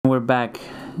We're back.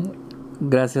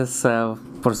 Gracias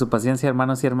por su paciencia,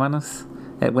 hermanos y hermanas.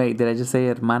 Wait, did I just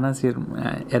say hermanas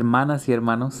hermanas y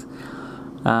hermanos?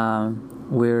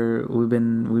 We've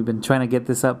been trying to get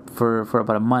this up for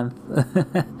about a month.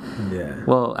 Yeah.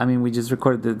 Well, I mean, we just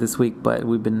recorded it this week, but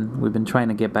we've been trying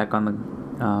to get back on the.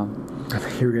 I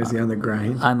think you were gonna say on the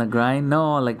grind. On the grind?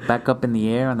 No, like back up in the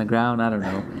air on the ground. I don't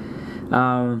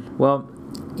know. Well,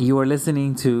 you are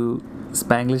listening to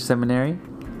Spanglish Seminary.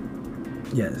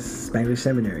 Yes, Spanglish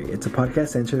Seminary. It's a podcast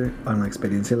centered on la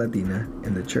experiencia latina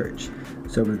in the church,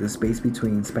 sobre the space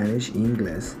between Spanish y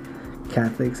inglés,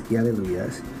 Catholics y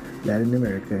Aleluyas, Latin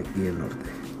America y el Norte.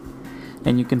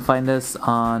 And you can find us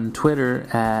on Twitter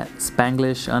at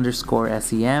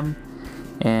Spanglish_SEM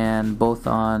and both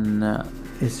on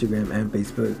Instagram and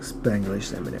Facebook, Spanglish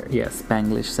Seminary. Yes,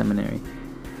 Spanglish Seminary.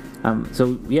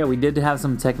 So yeah, we did have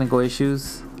some technical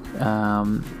issues. We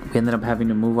ended up having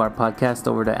to move our podcast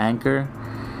over to Anchor,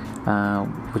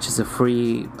 which is a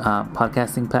free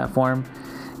podcasting platform.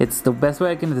 It's the best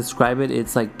way I can describe it.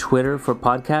 It's like Twitter for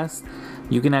podcasts.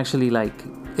 You can actually, like,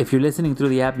 if you're listening through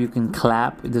the app, you can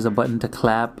clap. There's a button to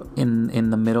clap in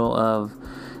the middle of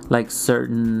like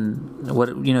certain,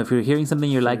 if you're hearing something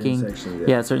you're liking,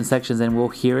 certain sections, and we'll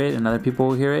hear it and other people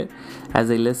will hear it as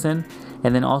they listen.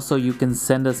 And then also you can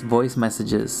send us voice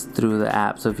messages through the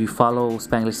app. So if you follow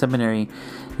Spanglish Seminary,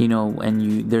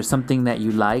 and there's something that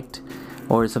you liked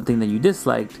or something that you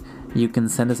disliked, you can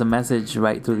send us a message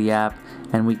right through the app,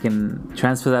 and we can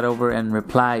transfer that over and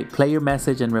play your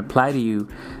message and reply to you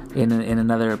in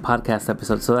another podcast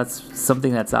episode. So that's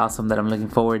something that's awesome that I'm looking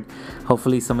forward.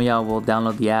 Hopefully some of y'all will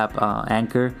download the app,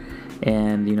 Anchor,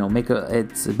 and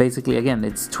it's basically, again,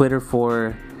 it's Twitter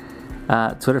for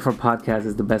podcasts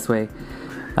is the best way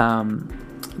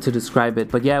to describe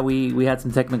it. But yeah, we had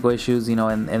some technical issues,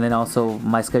 and then also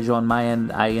my schedule on my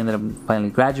end. I ended up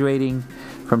finally graduating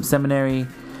from seminary.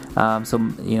 So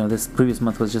this previous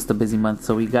month was just a busy month,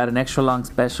 so we got an extra long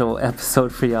special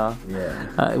episode for y'all.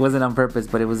 Yeah. It wasn't on purpose,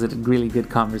 but it was a really good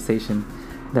conversation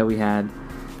that we had.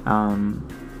 And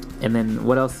then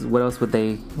what else would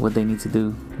they need to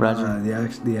do, Roger?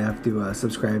 They have to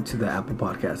subscribe to the Apple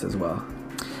Podcast as well.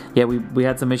 Yeah, we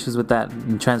had some issues with that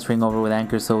in transferring over with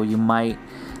Anchor, so you might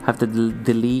have to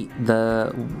delete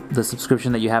the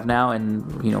subscription that you have now, and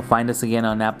find us again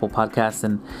on Apple Podcasts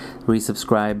and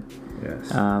resubscribe.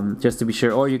 Yes. Just to be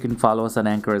sure, or you can follow us on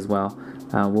Anchor as well.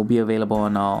 We'll be available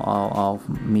on all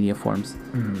media forms.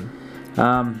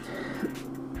 Mm-hmm.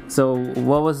 So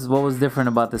what was different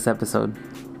about this episode?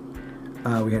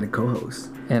 We had a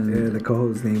co-host, and the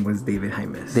co-host's name was David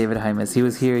Jaimes. David Jaimes. He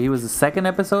was here. He was the second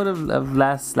episode of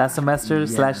last semester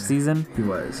 / season. He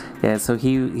was. Yeah. So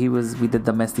he was. We did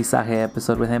the mestizaje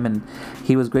episode with him, and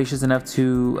he was gracious enough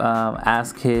to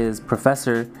ask his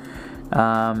professor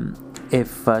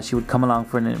if she would come along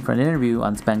for an interview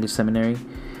on Spanglish Seminary.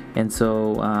 And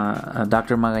so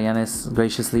Dr. Magallanes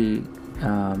graciously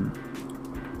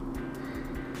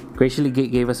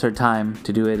gave us her time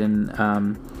to do it.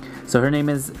 And so her name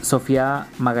is Sofia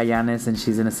Magallanes, and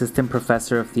she's an assistant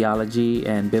professor of theology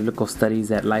and biblical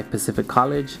studies at Life Pacific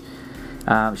College.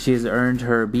 She has earned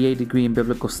her BA degree in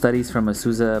biblical studies from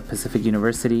Azusa Pacific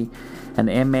University, an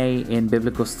MA in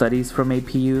biblical studies from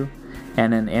APU,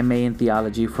 and an MA in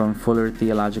theology from Fuller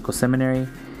Theological Seminary,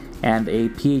 and a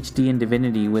PhD in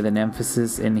divinity with an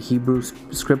emphasis in Hebrew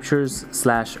scriptures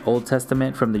 / Old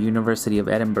Testament from the University of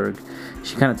Edinburgh.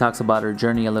 She kind of talks about her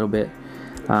journey a little bit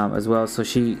as well. So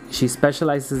she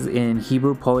specializes in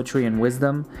Hebrew poetry and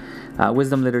wisdom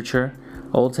literature,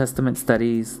 Old Testament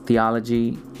studies,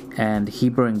 theology, and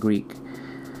Hebrew and Greek.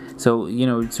 So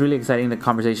it's really exciting, the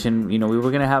conversation. We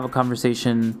were going to have a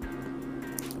conversation.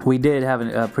 We did have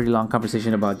a pretty long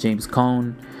conversation about James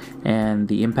Cone and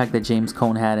the impact that James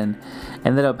Cone had, and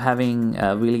ended up having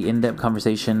a really in-depth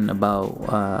conversation about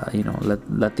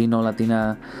Latino,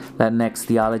 Latina, Latinx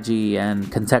theology and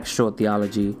contextual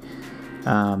theology.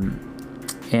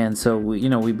 And so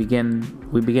we begin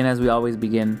as we always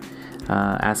begin,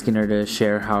 asking her to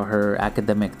share how her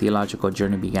academic theological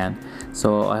journey began.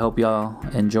 So I hope y'all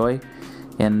enjoy,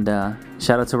 and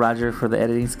shout out to Roger for the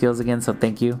editing skills again. So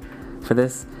thank you for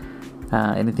this.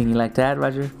 Anything you'd like to add,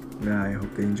 Roger? No, I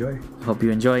hope they enjoy. Hope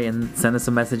you enjoy, and send us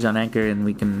a message on Anchor, and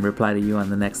we can reply to you on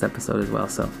the next episode as well.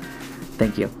 So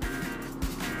thank you.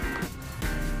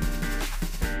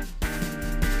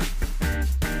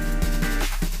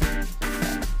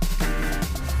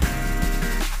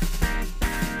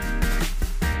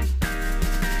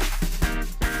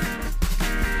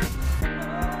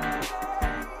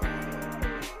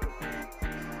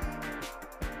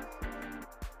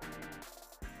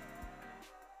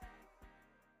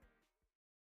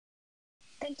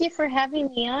 Thank you for having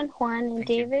me on, Juan and Thank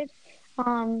you. David.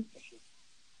 Um,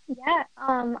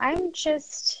 I'm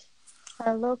just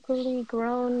a locally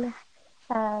grown,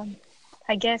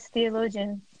 I guess,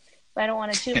 theologian. I don't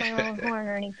want to toot my own horn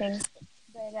or anything,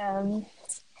 but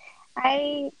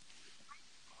I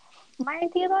my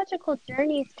theological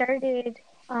journey started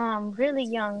really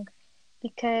young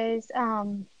because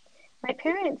my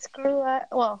parents grew up.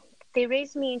 Well, they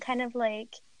raised me in kind of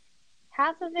like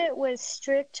half of it was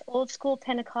strict old school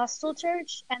Pentecostal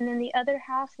church, and then the other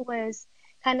half was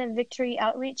kind of victory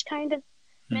outreach kind of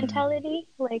mentality.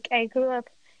 Like I grew up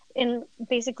in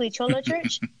basically Cholo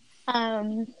church,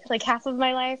 like half of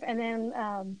my life, and then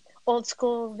old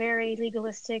school, very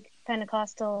legalistic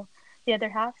Pentecostal the other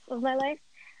half of my life.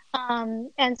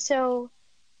 And so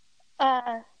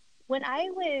uh, when I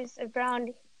was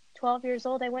around 12 years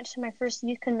old, I went to my first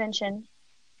youth convention,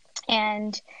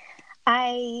 and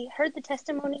I heard the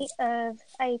testimony of,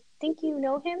 I think you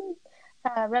know him,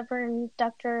 Reverend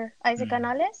Dr. Isaac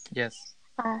Canales. Yes.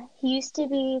 He used to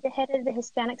be the head of the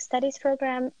Hispanic Studies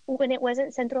program. When it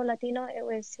wasn't Centro Latino, it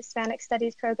was Hispanic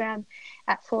Studies program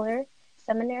at Fuller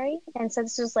Seminary. And so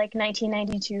this was like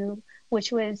 1992,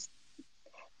 which was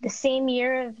the same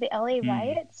year of the LA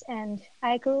riots. And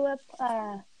I grew up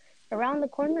around the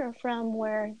corner from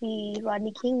where the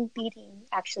Rodney King beating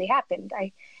actually happened.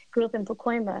 I grew up in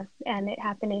Pacoima, and it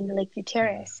happened in Lakeview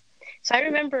Terrace. So I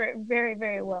remember it very,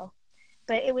 very well.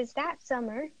 But it was that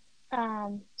summer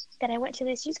that I went to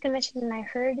this youth convention, and I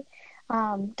heard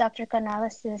Dr.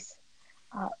 Canales'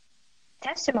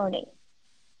 testimony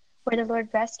where the Lord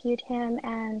rescued him,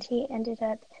 and he ended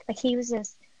up, like, he was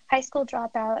this high school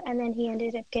dropout, and then he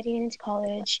ended up getting into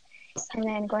college and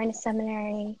then going to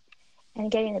seminary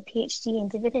and getting a PhD in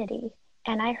divinity.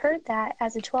 And I heard that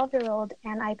as a 12-year-old,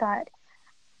 and I thought,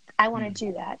 I want to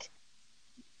do that.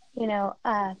 You know,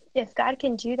 if God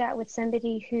can do that with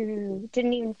somebody who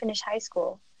didn't even finish high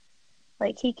school,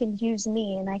 like he can use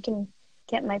me, and I can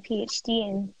get my PhD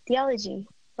in theology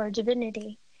or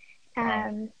divinity.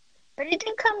 But it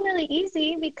didn't come really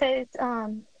easy because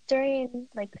during,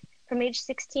 like, from age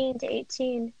 16 to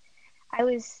 18, I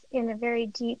was in a very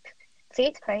deep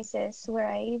faith crisis where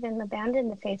I even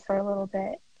abandoned the faith for a little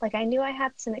bit. Like, I knew I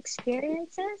had some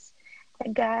experiences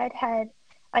that God had,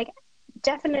 like,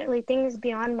 definitely things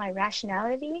beyond my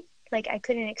rationality. Like, I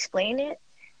couldn't explain it.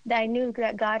 That I knew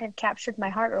that God had captured my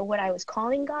heart, or what I was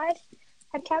calling God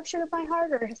had captured my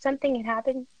heart, or something had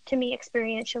happened to me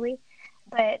experientially.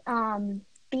 But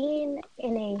being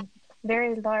in a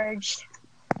very large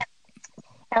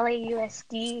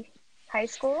LAUSD high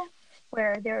school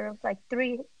where there were like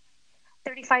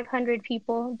 3,500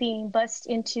 people being bused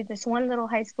into this one little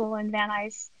high school in Van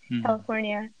Nuys,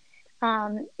 California,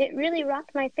 it really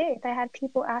rocked my faith. I had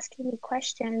people asking me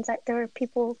questions. There were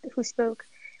people who spoke,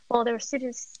 well, there were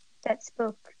students that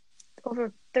spoke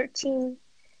over 13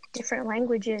 different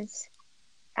languages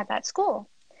at that school.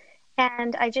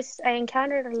 And I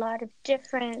encountered a lot of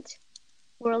different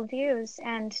worldviews,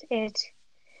 and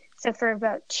so for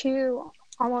about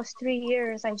almost 3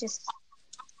 years,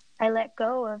 I let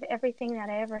go of everything that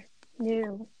I ever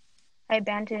knew. I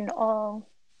abandoned all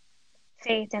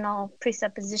faith and all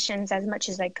presuppositions as much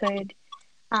as I could.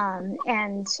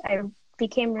 And I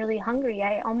became really hungry.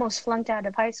 I almost flunked out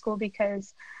of high school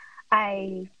because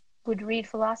I would read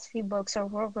philosophy books or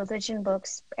world religion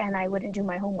books, and I wouldn't do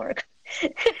my homework.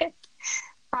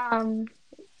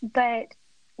 But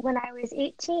when I was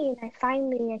 18, I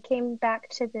came back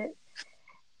to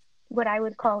what I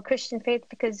would call Christian faith,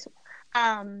 because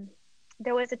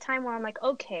there was a time where I'm like,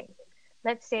 okay,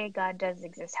 let's say God does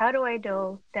exist. How do I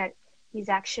know that he's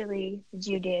actually the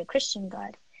Judeo-Christian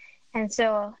God? And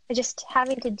so just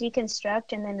having to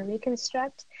deconstruct and then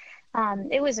reconstruct,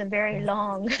 it was a very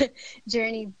long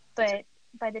journey. But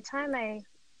by the time I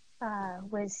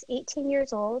was 18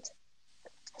 years old,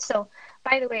 so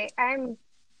by the way, I'm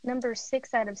number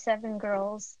 6 out of 7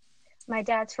 girls. My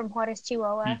dad's from Juarez,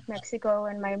 Chihuahua, Mexico,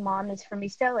 and my mom is from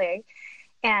East LA.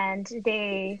 And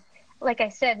they, like I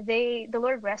said, the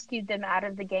Lord rescued them out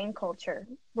of the gang culture.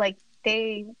 Like,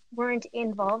 they weren't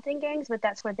involved in gangs, but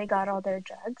that's where they got all their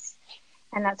drugs.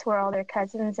 And that's where all their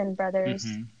cousins and brothers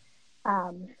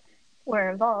were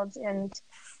involved. And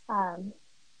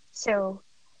so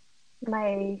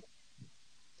my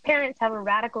parents have a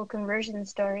radical conversion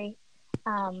story.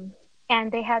 And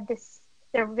they had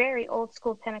they're very old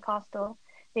school Pentecostal.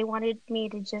 They wanted me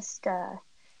to just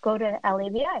go to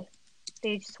LABI.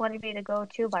 They just wanted me to go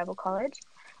to Bible college.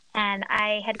 And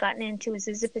I had gotten into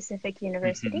Azusa Pacific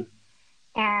University,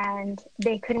 and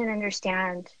they couldn't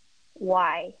understand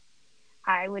why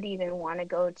I would even want to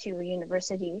go to a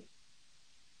university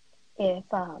if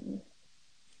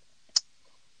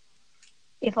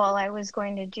if all I was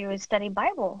going to do is study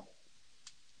Bible.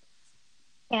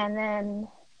 And then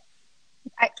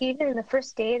even the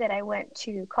first day that I went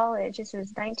to college, this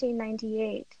was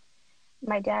 1998,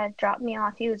 my dad dropped me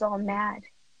off. He was all mad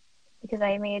because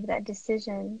I made that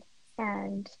decision.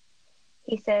 And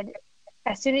he said,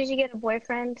 as soon as you get a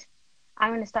boyfriend,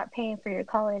 I'm going to stop paying for your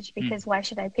college, because why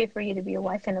should I pay for you to be a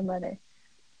wife and a mother?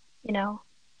 You know?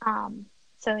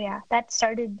 So yeah, that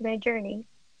started my journey.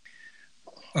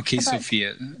 Okay,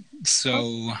 Sophia.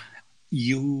 So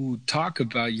you talk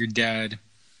about your dad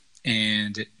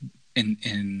and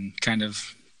kind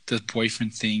of the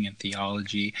boyfriend thing and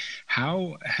theology.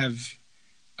 How has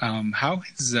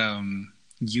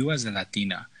you as a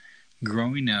Latina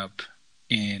growing up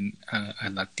in a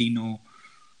Latino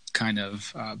kind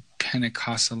of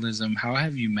Pentecostalism, how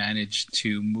have you managed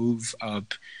to move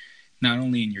up not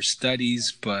only in your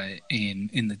studies but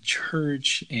in the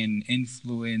church, in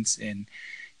influence, and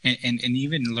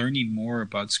even learning more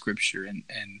about Scripture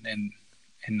and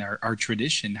our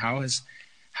tradition? How has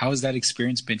that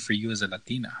experience been for you as a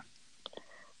Latina?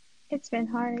 It's been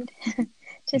hard,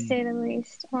 to say the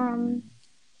least.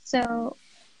 So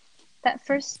that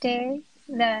first day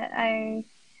that I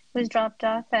was dropped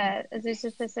off at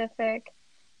Azusa Pacific,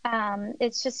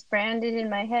 it's just branded in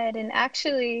my head. And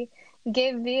actually,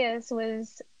 Gabe Villas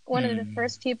was one of the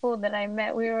first people that I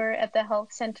met. We were at the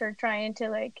health center trying to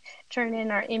like turn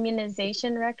in our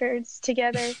immunization records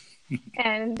together.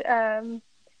 And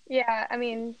yeah, I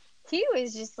mean, he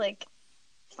was just like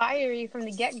fiery from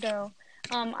the get-go.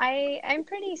 I'm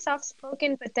pretty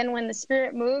soft-spoken, but then when the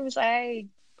spirit moves, I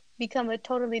become a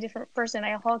totally different person.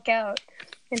 I hulk out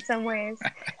in some ways.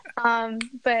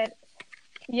 But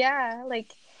yeah,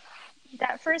 like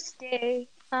that first day,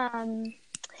 I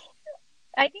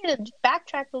need to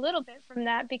backtrack a little bit from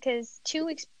that, because 2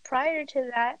 weeks prior to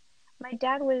that, my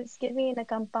dad was giving a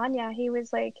campaña. He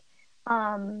was like,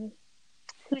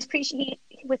 he was preaching.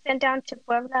 He was sent down to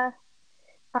Puebla,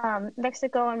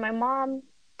 Mexico, and my mom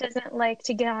doesn't like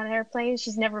to get on airplanes.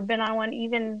 She's never been on one,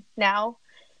 even now.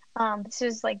 This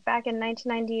was like back in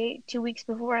 1998, 2 weeks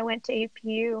before I went to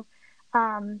APU.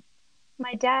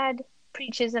 My dad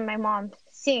preaches and my mom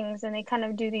sings, and they kind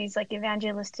of do these like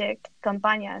evangelistic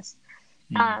campañas.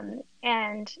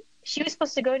 And she was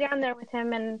supposed to go down there with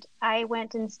him, and I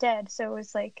went instead. So it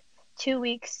was like 2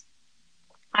 weeks.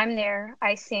 I'm there,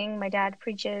 I sing, my dad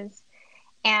preaches,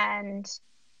 and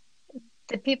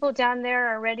the people down there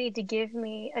are ready to give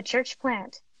me a church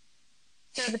plant.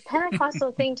 So the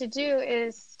Pentecostal thing to do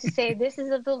is to say, this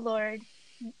is of the Lord.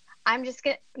 I'm just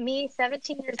going to, me,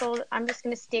 17 years old, I'm just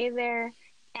going to stay there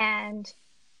and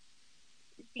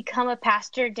become a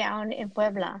pastor down in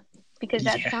Puebla, because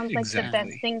that sounds like the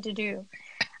best thing to do.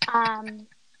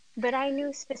 But I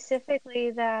knew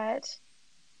specifically that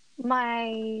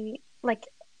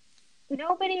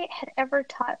nobody had ever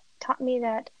taught me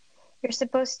that you're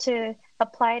supposed to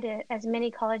apply to as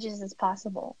many colleges as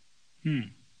possible,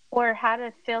 or how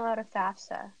to fill out a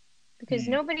FAFSA, because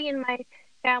nobody in my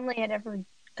family had ever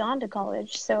gone to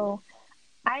college. So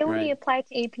I only applied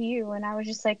to APU, and I was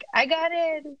just like, I got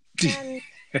it, and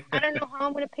I don't know how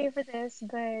I'm going to pay for this,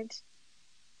 but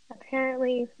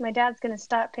apparently my dad's going to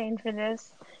stop paying for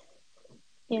this,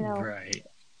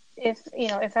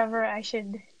 if ever I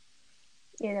should,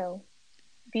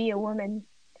 be a woman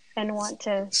and want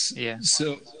to. Yeah.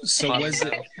 So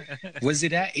was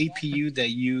it at APU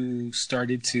that you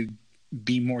started to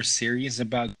be more serious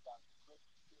about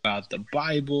the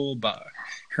Bible, about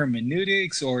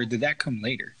hermeneutics, or did that come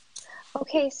later?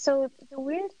 Okay, so the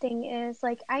weird thing is,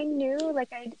 like, I knew,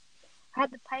 like, I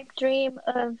had the pipe dream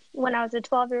of when I was a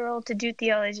 12-year-old to do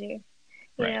theology,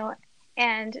 you know,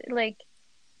 and like,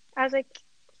 I was like,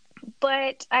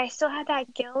 but I still had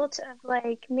that guilt of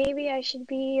like, maybe I should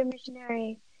be a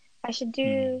missionary. I should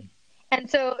do. And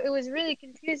so it was really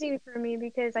confusing for me,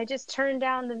 because I just turned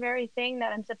down the very thing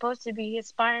that I'm supposed to be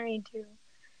aspiring to,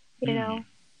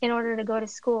 in order to go to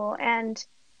school. And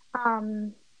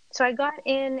so I got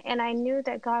in, and I knew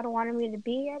that God wanted me to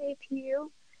be at APU.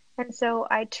 And so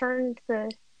I turned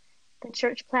the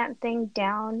church plant thing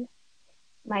down.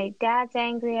 My dad's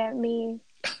angry at me.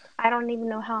 I don't even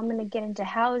know how I'm going to get into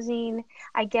housing.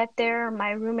 I get there,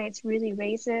 my roommate's really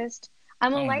racist.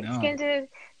 I'm a light-skinned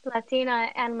Latina,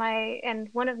 and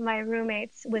one of my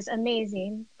roommates was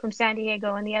amazing from San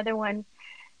Diego, and the other one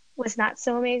was not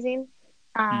so amazing.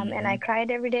 And I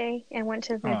cried every day and went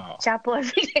to the chapel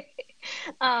every day.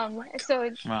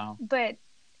 But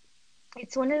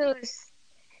it's one of those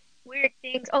weird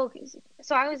things. Oh,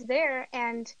 so I was there,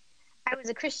 and I was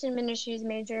a Christian ministries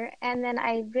major, and then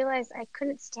I realized I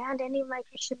couldn't stand any of my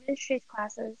Christian ministries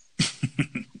classes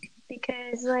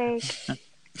because, like,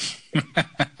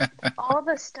 all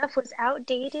the stuff was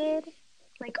outdated.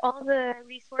 Like all the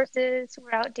resources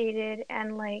were outdated,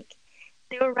 and like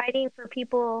they were writing for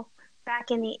people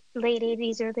back in the late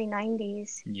 80s, early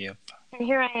 90s. Yep. And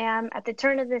here I am at the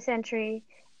turn of the century,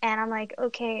 and I'm like,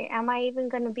 okay, am I even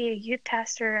going to be a youth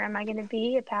pastor? Am I going to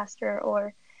be a pastor?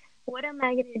 Or what am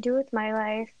I going to do with my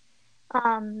life?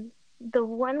 The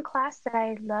one class that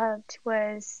I loved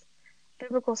was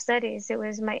biblical studies. It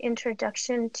was my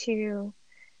introduction to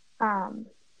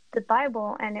the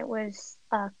Bible, and it was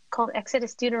called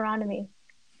Exodus Deuteronomy.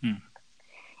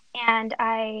 And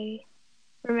I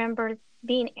remember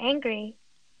being angry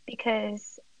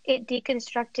because it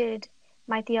deconstructed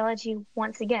my theology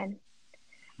once again.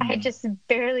 I had just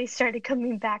barely started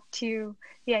coming back to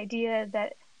the idea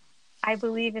that I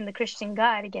believe in the Christian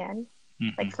God again,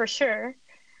 like for sure.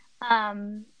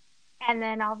 And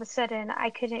then all of a sudden,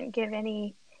 I couldn't give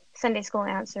any Sunday school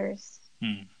answers.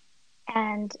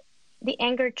 And the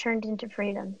anger turned into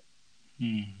freedom.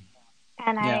 And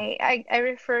I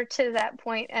refer to that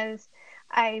point as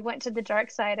I went to the dark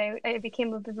side. I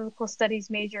became a biblical studies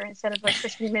major instead of a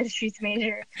Christian ministries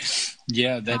major.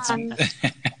 Yeah, that's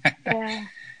yeah.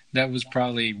 That was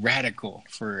probably radical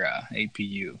for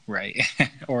APU, right?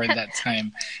 Or at that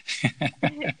time.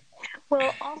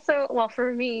 Well,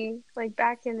 for me, like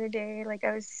back in the day, like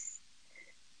I was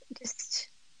just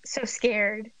so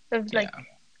scared of like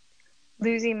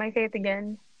losing my faith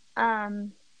again.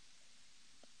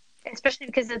 Especially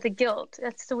because of the guilt.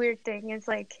 That's the weird thing. It's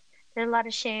like there's a lot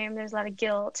of shame, there's a lot of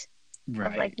guilt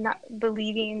of like not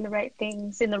believing the right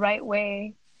things in the right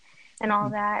way and all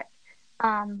that.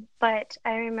 But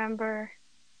I remember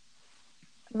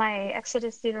my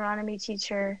Exodus Deuteronomy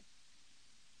teacher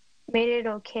made it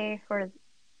okay for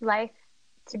life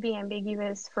to be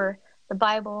ambiguous, for the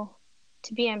Bible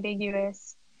to be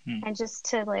ambiguous, and just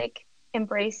to like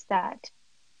embrace that.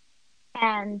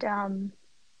 And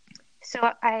so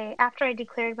after I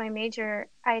declared my major,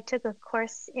 I took a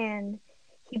course in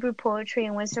Hebrew poetry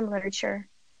and wisdom literature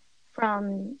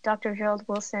from Dr. Gerald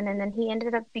Wilson, and then he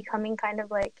ended up becoming kind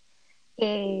of like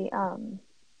he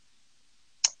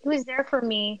was there for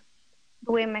me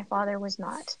the way my father was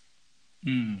not.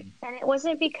 And it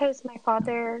wasn't because my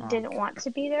father didn't want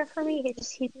to be there for me.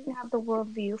 He didn't have the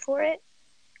worldview for it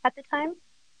at the time.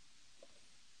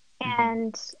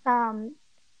 And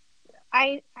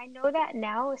I know that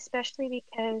now, especially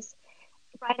because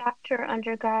right after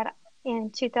undergrad in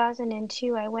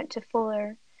 2002, I went to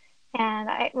Fuller, and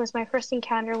it was my first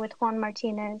encounter with Juan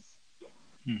Martinez.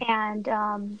 And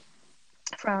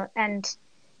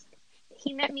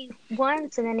he met me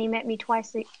once, and then he met me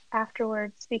twice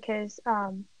afterwards, because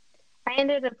I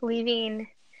ended up leaving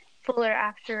Fuller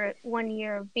after 1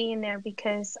 year of being there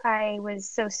because I was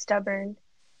so stubborn.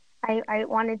 I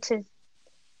wanted to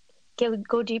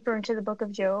go deeper into the book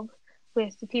of Job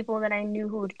with the people that I knew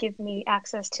who would give me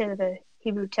access to the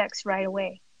Hebrew text right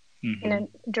away in a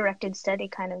directed study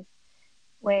kind of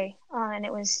way. And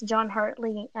it was John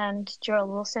Hartley and Gerald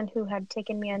Wilson who had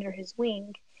taken me under his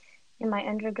wing in my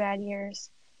undergrad years.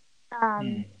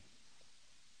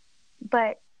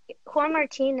 But Juan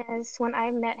Martinez, when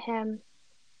I met him,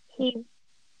 he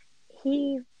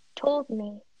told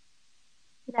me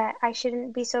that I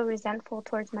shouldn't be so resentful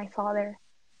towards my father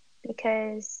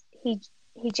because he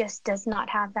just does not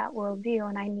have that worldview,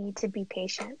 and I need to be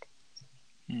patient.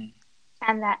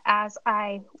 And that as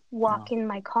I walk in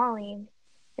my calling,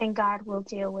 then God will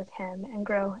deal with him and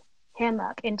grow him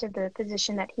up into the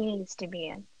position that he needs to be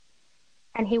in.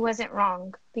 And he wasn't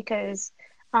wrong, because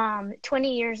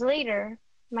 20 years later,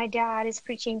 my dad is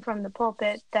preaching from the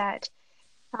pulpit that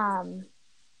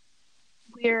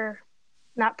we're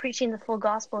not preaching the full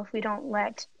gospel if we don't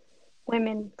let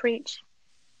women preach.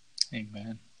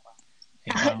 Amen.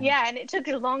 Yeah, and it took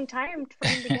a long time for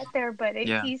him to get there, but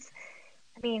he's,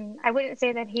 I mean, I wouldn't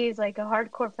say that he's like a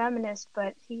hardcore feminist,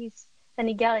 but he's an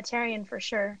egalitarian for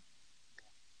sure.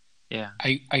 Yeah.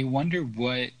 I wonder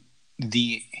what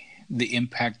the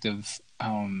impact of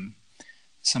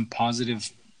some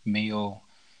positive male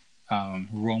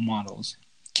role models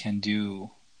can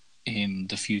do in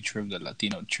the future of the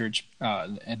Latino church,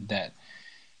 and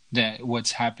that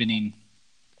what's happening,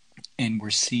 and we're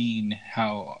seeing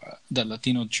how the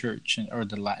Latino church or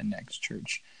the Latinx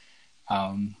church,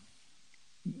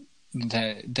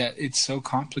 that it's so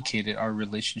complicated, our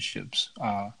relationships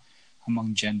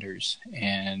among genders.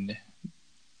 And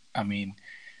I mean,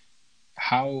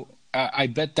 how I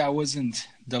bet that wasn't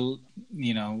the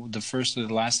first or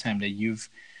the last time that you've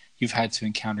had to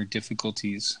encounter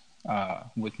difficulties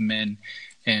with men,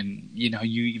 and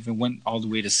you even went all the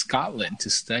way to Scotland to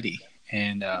study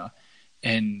and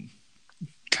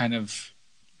kind of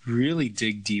really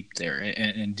dig deep there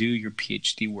and do your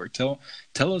PhD work. Tell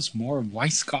us more. Why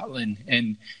Scotland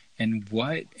and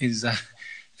what is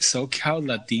SoCal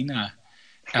Latina?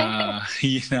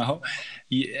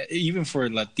 Even for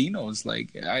Latinos,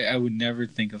 like I would never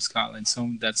think of Scotland. So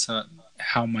that's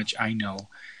how much I know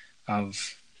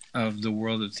of the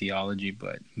world of theology.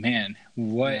 But man,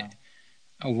 what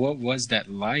was that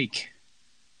like?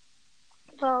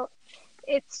 Well,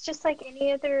 it's just like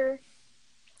any other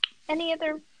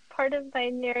part of my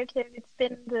narrative. It's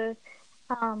been the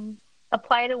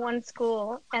apply to one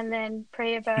school and then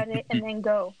pray about it and then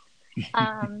go.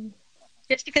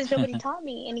 Just because nobody taught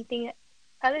me anything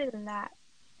other than that.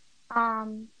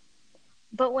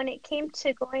 But when it came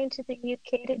to going to the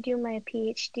UK to do my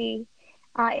PhD,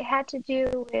 it had to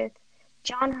do with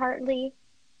John Hartley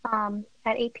at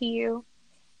APU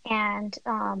and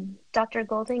Dr.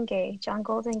 John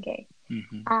Goldingay,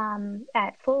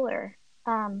 at Fuller.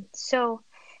 So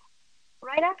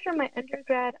right after my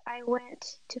undergrad, I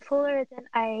went to Fuller. Then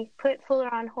I put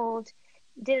Fuller on hold,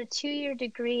 did a 2-year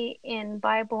degree in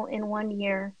Bible in 1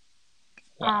 year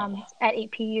at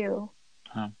APU.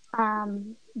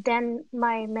 Then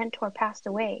my mentor passed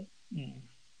away.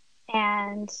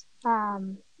 And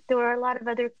there were a lot of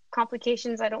other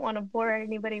complications. I don't want to bore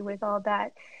anybody with all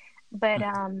that. But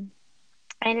I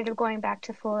ended up going back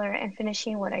to Fuller and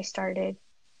finishing what I started.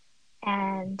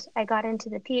 And I got into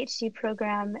the PhD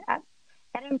program at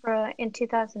Edinburgh in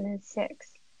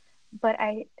 2006. But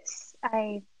I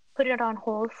put it on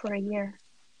hold for a year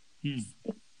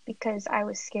because I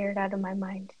was scared out of my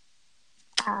mind.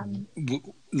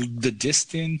 The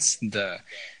distance, the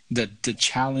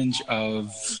challenge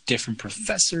of different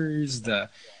professors,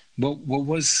 what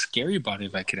was scary about it,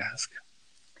 if I could ask?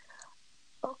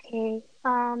 Okay,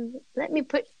 let me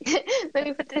put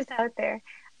this out there.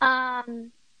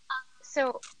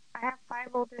 So I have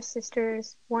 5 older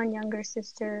sisters, 1 younger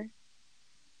sister.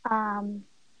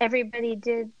 Everybody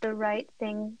did the right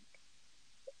thing.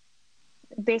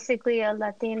 Basically, a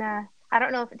Latina. I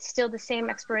don't know if it's still the same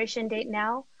expiration date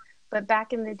now, but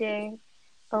back in the day,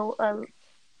 a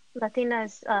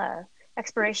Latina's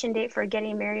expiration date for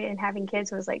getting married and having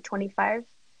kids was like 25.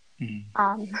 And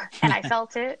I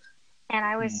felt it. And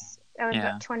I was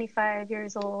about 25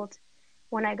 years old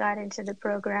when I got into the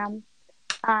program.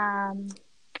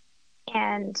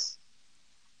 And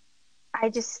I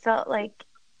just felt like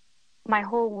my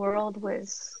whole world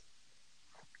was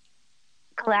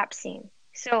collapsing.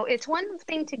 So it's one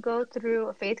thing to go through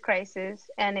a faith crisis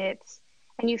and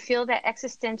you feel that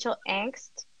existential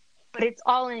angst, but it's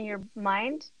all in your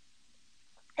mind.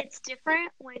 It's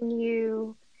different when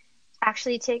you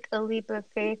actually take a leap of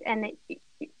faith and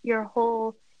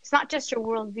it's not just your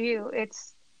worldview,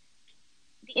 it's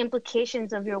the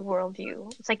implications of your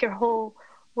worldview. It's like your whole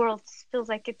world feels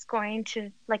like it's going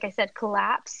to, like I said,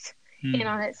 collapse in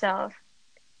on itself.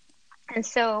 And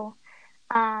so,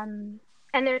 and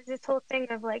there's this whole thing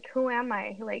of like, who am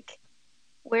I? Like,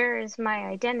 where is my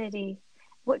identity?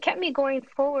 What kept me going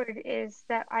forward is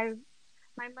that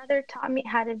my mother taught me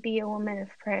how to be a woman of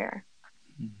prayer.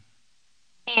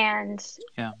 And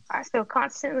so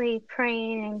constantly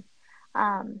praying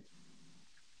and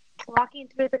walking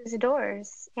through those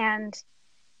doors. And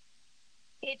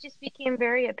it just became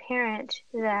very apparent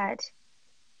that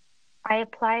I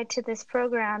applied to this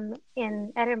program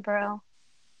in Edinburgh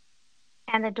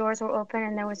and the doors were open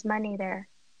and there was money there.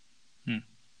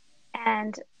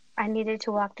 And I needed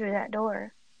to walk through that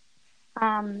door.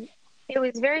 It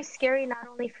was very scary, not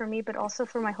only for me, but also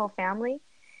for my whole family,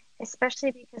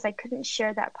 especially because I couldn't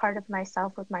share that part of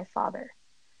myself with my father.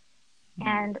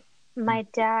 And my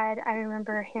dad, I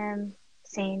remember him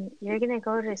saying, "You're going to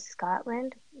go to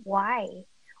Scotland? Why?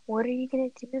 What are you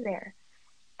going to do there?"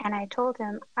 And I told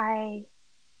him, I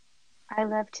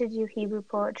love to do Hebrew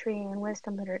poetry and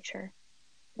wisdom literature.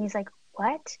 And he's like,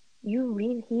 "What? You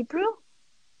read Hebrew?"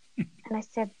 And I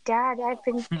said, "Dad, I've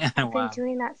been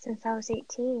doing that since I was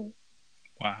 18.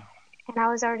 Wow. And I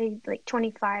was already like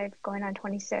 25, going on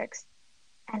 26.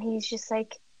 And he's just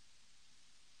like,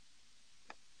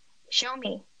 "Show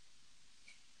me."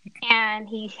 And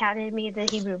he handed me the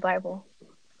Hebrew Bible.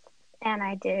 And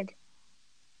I did.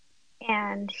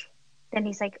 And then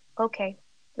he's like, "Okay,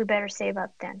 we better save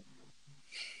up then."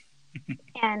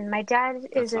 And my dad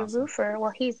is a roofer.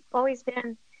 Well, he's always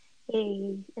been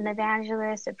an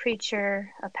evangelist, a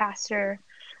preacher, a pastor.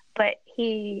 But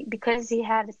because he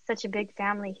had such a big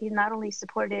family, he not only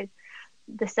supported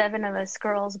the 7 of us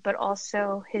girls, but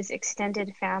also his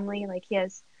extended family. Like he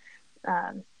has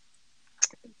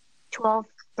 12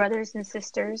 brothers and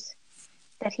sisters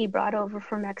that he brought over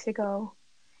from Mexico.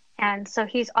 And so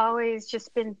he's always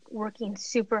just been working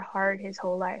super hard his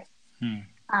whole life.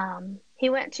 He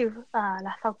went to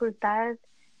La Facultad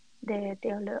de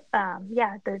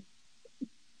the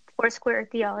Foursquare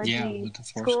Theology with the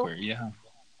School. Foursquare, yeah.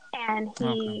 And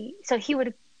he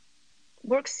would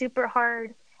work super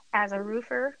hard as a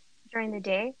roofer during the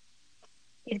day.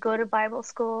 He'd go to Bible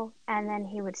school, and then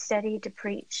he would study to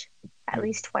preach at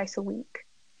least twice a week.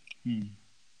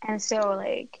 And so,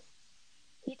 like,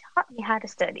 he taught me how to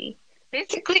study.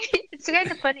 Basically, it's kind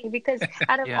of funny because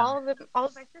out of all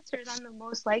of my sisters, I'm the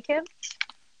most like him.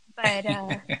 But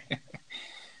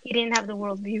he didn't have the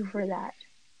worldview for that.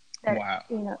 Wow.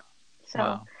 You know,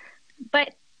 so,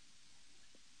 but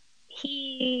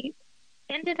he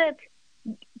ended up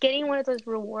getting one of those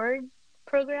reward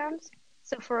programs.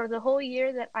 So for the whole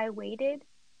year that I waited,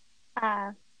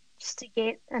 just to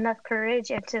get enough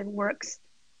courage and to work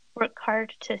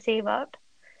hard to save up,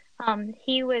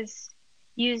 he was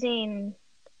using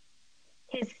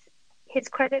his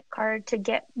credit card to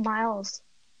get miles.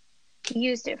 He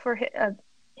used it for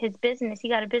his business. He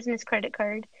got a business credit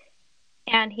card,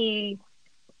 and he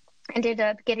ended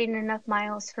up getting enough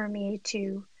miles for me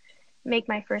to make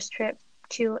my first trip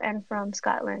to and from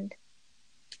Scotland.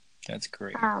 That's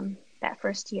great. That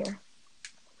first year.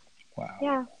 Wow.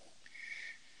 Yeah.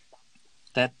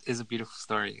 That is a beautiful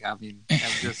story. I mean,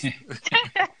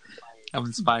 I'm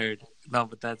inspired. No,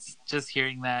 but that's just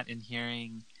hearing that and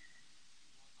hearing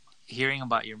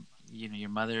about your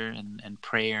mother and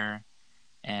prayer,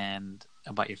 and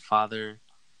about your father.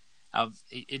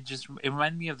 It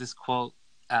reminded me of this quote.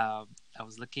 I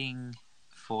was looking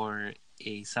for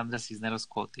a Sandra Cisneros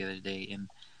quote the other day, and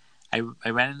I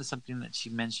ran into something that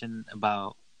she mentioned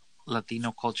about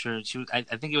Latino culture. I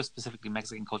think it was specifically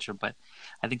Mexican culture, but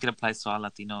I think it applies to all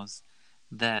Latinos,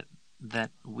 that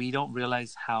we don't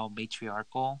realize how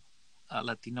matriarchal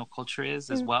Latino culture is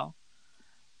as well.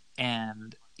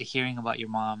 And hearing about your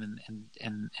mom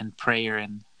and prayer,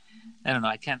 and I don't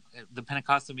know, the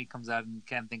Pentecostal me comes out and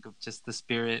can't think of just the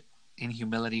Spirit in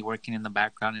humility working in the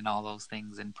background and all those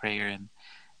things, and prayer, and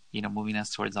moving us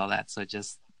towards all that. So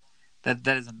just that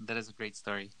is a great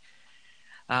story.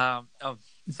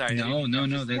 Sorry. No.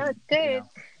 That's good.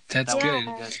 That's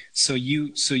good. So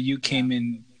you came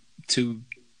in to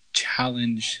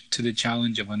the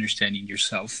challenge of understanding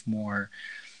yourself more.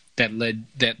 That led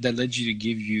you to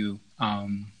give you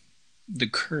the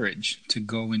courage to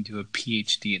go into a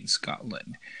PhD in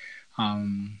Scotland,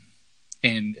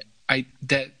 and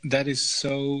that is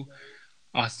so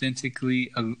authentically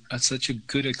such a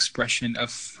good expression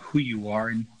of who you are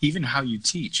and even how you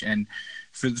teach. And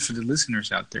for the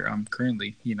listeners out there, I'm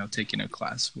currently taking a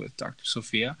class with Dr.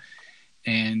 Sophia,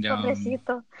 and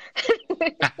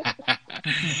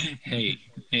hey,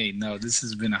 no, this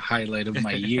has been a highlight of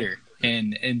my year,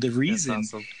 and the reason,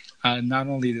 awesome. Not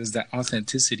only does that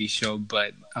authenticity show,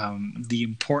 but the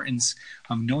importance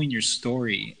of knowing your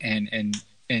story and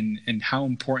how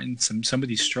important some of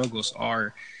these struggles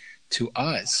are to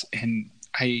us. And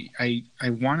I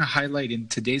want to highlight in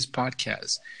today's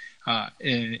podcast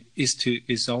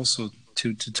is also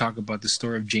to talk about the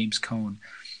story of James Cone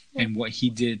and what he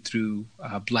did through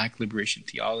Black liberation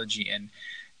theology. And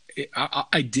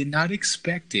I did not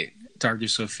expect it, Dr.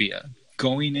 Sophia,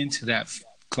 going into that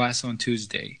class on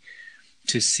Tuesday,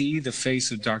 to see the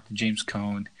face of Dr. James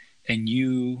Cone, and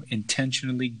you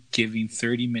intentionally giving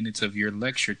 30 minutes of your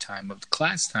lecture time, of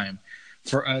class time,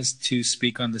 for us to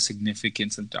speak on the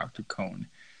significance of Dr. Cone.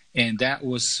 And that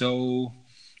was so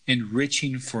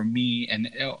enriching for me, and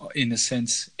in a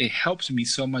sense, it helped me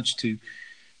so much to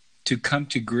come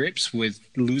to grips with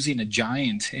losing a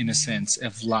giant, in a sense,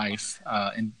 of life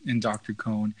in Dr.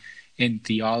 Cone, in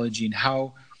theology, and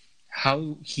how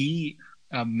he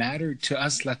mattered to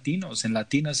us Latinos and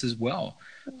Latinas as well.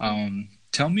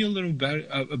 Tell me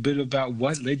a bit about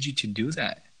what led you to do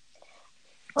that.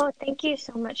 Well, thank you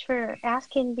so much for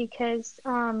asking, because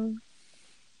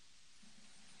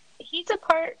he's a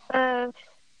part of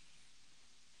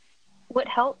what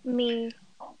helped me,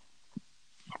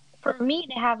 for me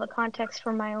to have a context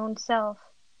for my own self,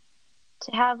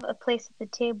 to have a place at the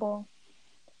table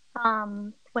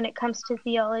when it comes to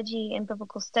theology and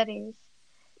biblical studies.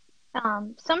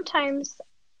 Sometimes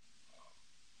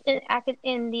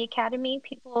in the academy,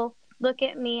 people look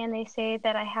at me and they say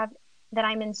that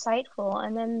I'm insightful,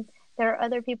 and then there are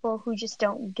other people who just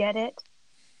don't get it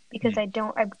because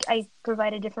I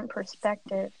provide a different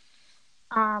perspective.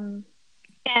 And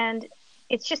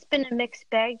it's just been a mixed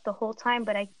bag the whole time,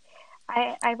 but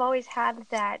I've always had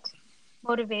that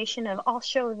motivation of I'll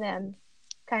show them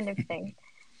kind of thing.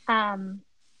 I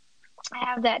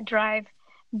have that drive,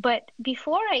 but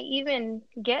before I even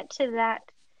get to that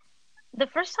The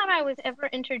first time I was ever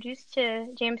introduced to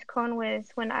James Cone was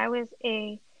when I was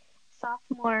a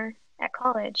sophomore at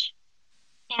college.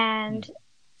 And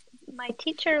my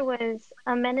teacher was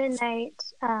a Mennonite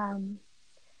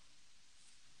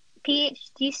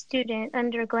PhD student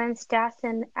under Glenn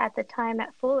Stassen at the time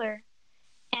at Fuller.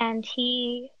 And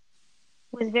he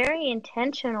was very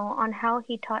intentional on how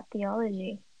he taught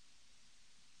theology.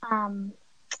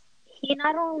 He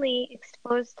not only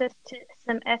exposed us to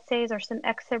some essays or some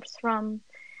excerpts from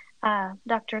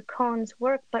Dr. Cone's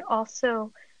work, but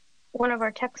also one of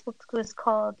our textbooks was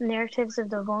called Narratives of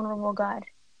the Vulnerable God.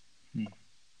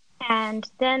 And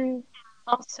then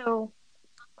also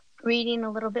reading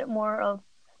a little bit more of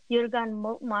Jürgen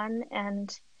Moltmann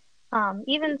and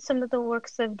even some of the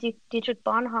works of Dietrich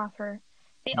Bonhoeffer.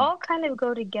 They all kind of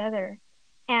go together.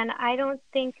 And I don't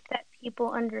think that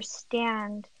people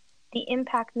understand the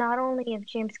impact not only of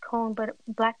James Cone, but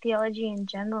Black theology in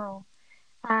general.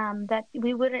 That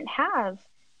we wouldn't have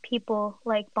people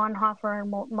like Bonhoeffer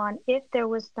and Moltmann if there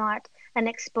was not an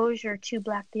exposure to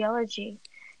Black theology.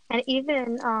 And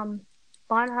even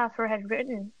Bonhoeffer had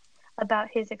written about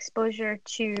his exposure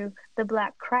to the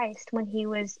Black Christ when he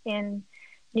was in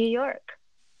New York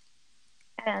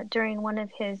during one of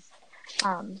his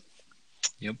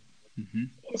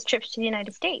his trips to the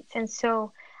United States. And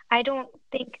so I don't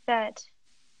think that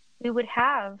we would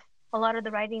have a lot of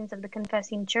the writings of the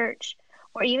Confessing Church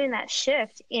or even that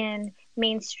shift in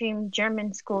mainstream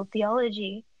German school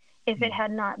theology if it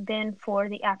had not been for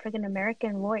the African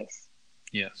American voice.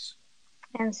 Yes.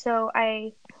 And so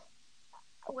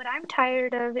what I'm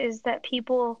tired of is that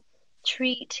people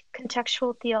treat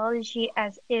contextual theology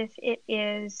as if it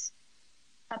is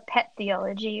a pet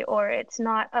theology or it's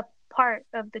not a part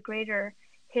of the greater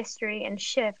history and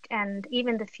shift and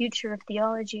even the future of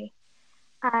theology.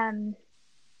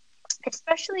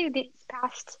 Especially these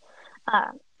past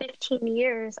 15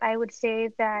 years, I would say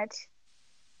that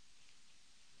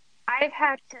I've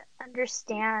had to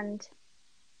understand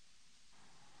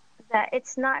that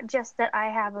it's not just that I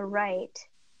have a right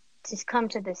to come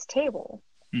to this table,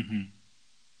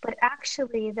 but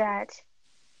actually that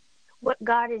what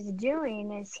God is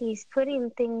doing is he's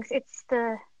putting things, it's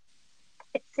the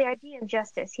idea of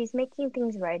justice. He's making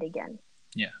things right again.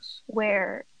 Yes.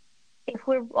 Where if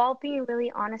we're all being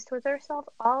really honest with ourselves,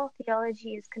 all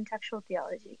theology is contextual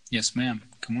theology. Yes, ma'am.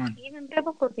 Come on. Even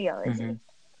biblical theology.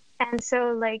 And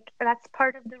so, like, that's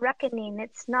part of the reckoning.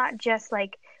 It's not just,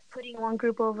 like, putting one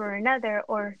group over another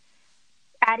or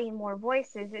adding more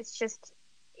voices. It's just,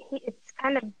 it's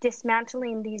kind of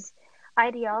dismantling these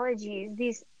ideologies.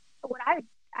 These, what I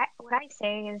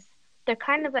say is, they're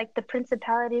kind of like the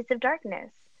principalities of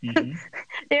darkness.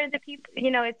 They're the people,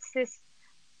 it's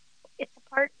a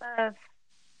part of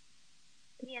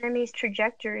the enemy's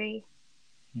trajectory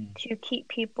to keep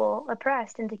people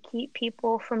oppressed and to keep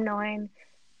people from knowing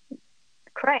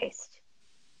Christ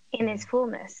in his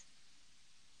fullness.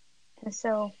 And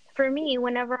so for me,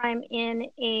 whenever I'm in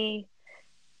a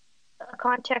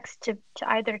context to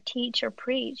either teach or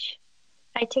preach,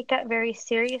 I take that very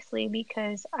seriously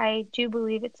because I do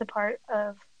believe it's a part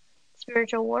of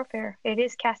spiritual warfare. It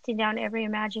is casting down every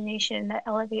imagination that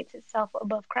elevates itself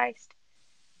above Christ.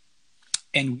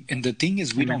 And the thing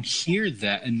is, we don't hear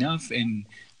that enough in,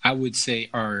 I would say,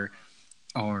 our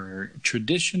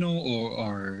traditional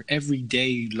or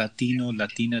everyday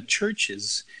Latina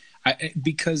churches,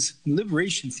 because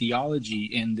liberation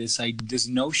theology and this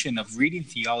notion of reading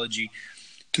theology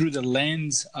through the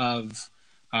lens of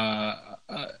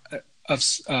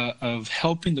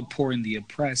helping the poor and the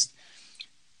oppressed,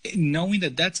 knowing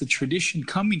that that's a tradition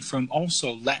coming from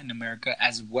also Latin America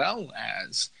as well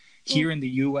as here in the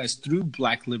U.S. through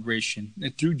Black liberation,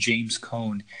 through James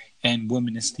Cone and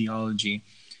womanist theology.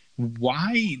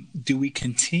 Why do we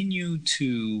continue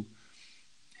to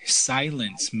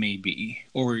silence maybe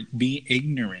or be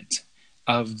ignorant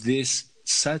of this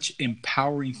such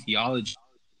empowering theology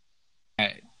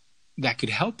that could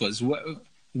help us?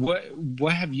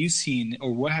 What have you seen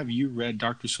or what have you read,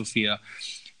 Dr. Sophia?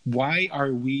 Why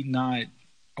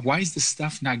is this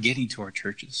stuff not getting to our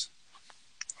churches?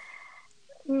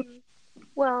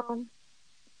 Well,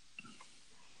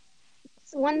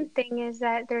 one thing is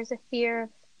that there's a fear of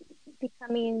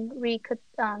becoming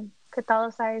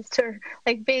Catholicized or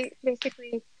like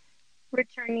basically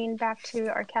returning back to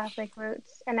our Catholic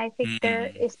roots. And I think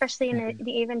there, especially in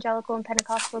the evangelical and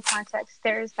Pentecostal context,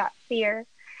 there's that fear.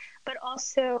 But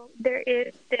also there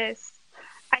is this,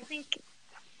 I think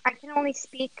I can only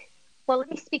speak, well, let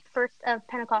me speak first of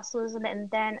Pentecostalism and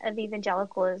then of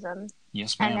evangelicalism.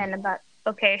 Yes, ma'am. And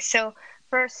then so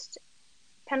first,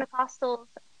 Pentecostals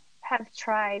have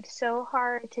tried so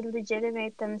hard to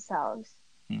legitimate themselves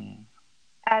Mm.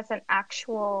 as an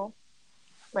actual,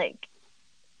 like,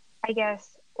 I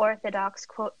guess, orthodox,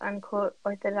 quote unquote,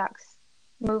 orthodox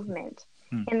movement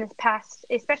in this past,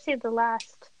 especially the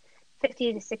last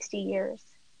 50 to 60 years.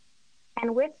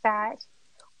 And with that,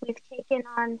 we've taken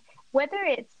on, whether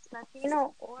it's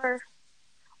Latino or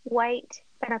white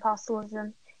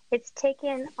Pentecostalism, it's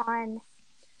taken on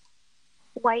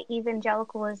white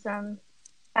evangelicalism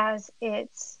as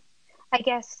its, I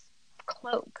guess,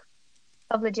 cloak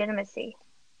of legitimacy.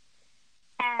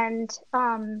 And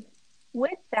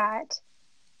with that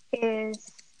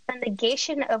is a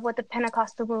negation of what the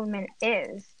Pentecostal movement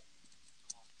is,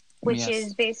 which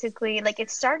is basically, like,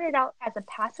 it started out as a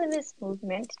pacifist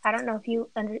movement. I don't know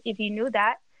if you knew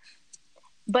that,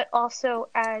 but also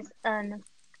as a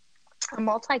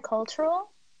multicultural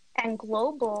and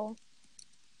global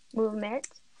movement,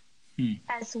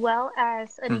 as well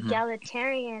as an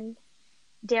egalitarian,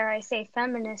 dare I say,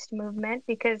 feminist movement,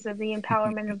 because of the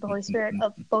empowerment of the Holy Spirit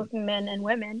of both men and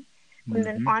women from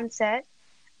the onset.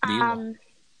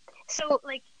 So,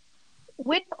 like,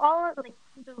 with all of, like,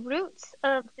 the roots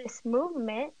of this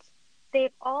movement,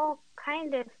 they've all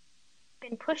kind of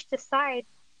been pushed aside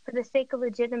for the sake of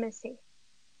legitimacy.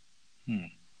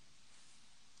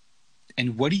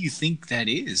 And what do you think that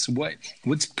is?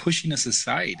 What's pushing us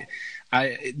aside?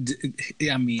 I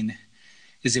mean,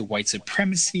 is it white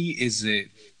supremacy? Is it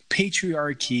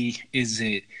patriarchy? Is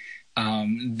it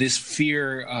this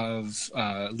fear of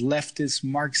leftist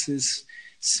Marxist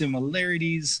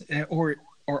similarities, or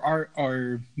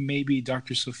are maybe,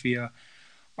 Dr. Sophia,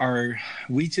 are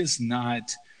we just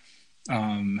not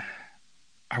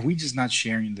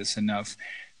sharing this enough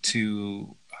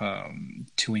to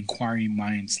inquiring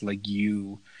minds like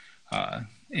you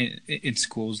in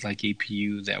schools like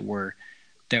APU that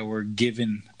were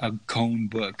given a cone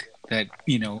book that,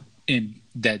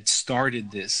 that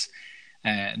started this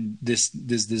and this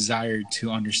desire to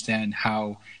understand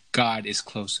how God is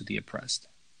close to the oppressed?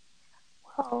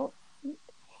 Well,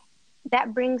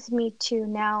 that brings me to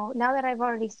now that I've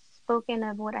already spoken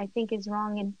of what I think is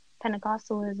wrong in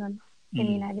Pentecostalism in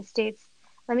the United States,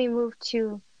 let me move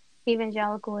to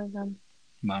evangelicalism.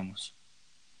 Vamos.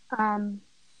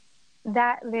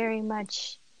 That very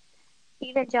much,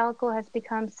 evangelical has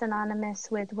become synonymous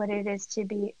with what it is to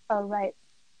be a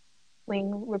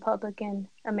right-wing Republican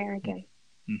American.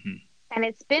 Mm-hmm. And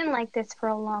it's been like this for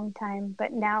a long time,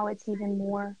 but now it's even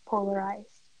more polarized.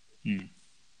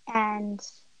 And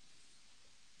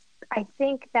I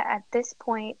think that at this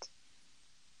point,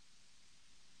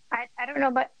 I don't know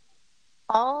about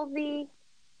all the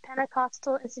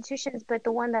Pentecostal institutions, but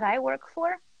the one that I work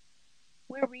for,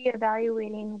 we're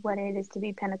reevaluating what it is to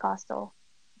be Pentecostal.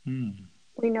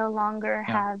 We no longer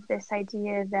have this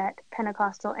idea that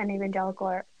Pentecostal and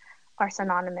evangelical are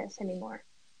synonymous anymore.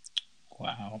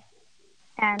 Wow.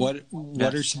 And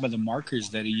what are some of the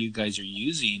markers that you guys are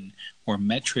using, or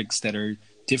metrics that are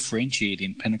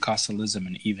differentiating Pentecostalism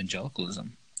and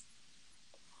evangelicalism?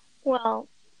 Well,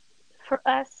 for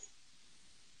us,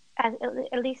 at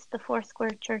least the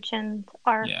Foursquare Church and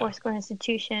our Foursquare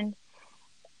institution,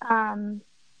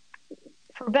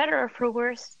 for better or for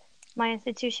worse, my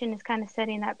institution is kind of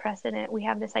setting that precedent. We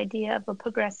have this idea of a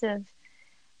progressive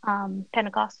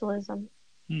Pentecostalism,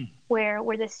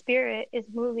 where the Spirit is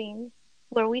moving,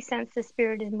 where we sense the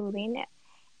Spirit is moving,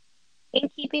 in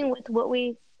keeping with what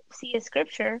we see as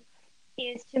Scripture,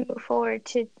 is to move forward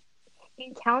to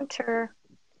encounter,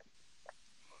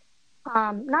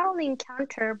 not only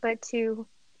encounter, but to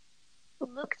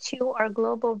look to our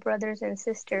global brothers and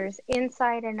sisters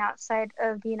inside and outside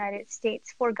of the United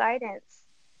States for guidance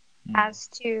as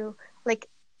to, like,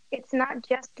 it's not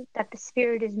just that the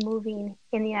Spirit is moving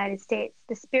in the United States.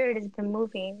 The Spirit has been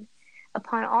moving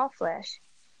upon all flesh,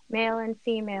 male and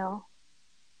female.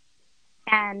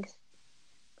 And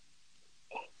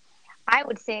I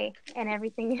would say, and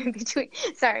everything in between.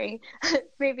 Sorry,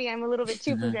 maybe I'm a little bit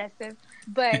too progressive,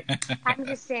 but I'm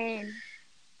just saying,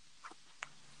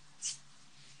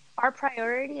 our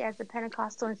priority as a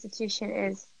Pentecostal institution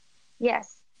is,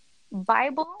 yes,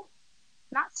 Bible,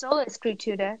 not sola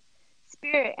scriptura,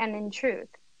 Spirit and in truth.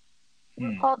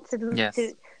 We're called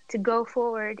to go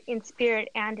forward in spirit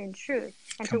and in truth,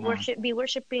 and to be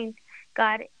worshiping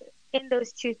God in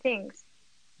those two things.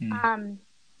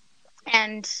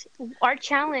 And our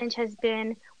challenge has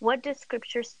been, what does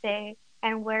Scripture say,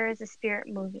 and where is the Spirit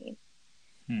moving?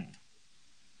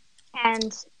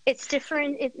 And it's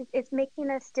different. It's making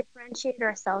us differentiate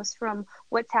ourselves from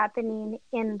what's happening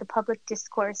in the public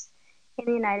discourse in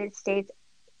the United States,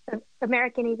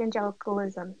 American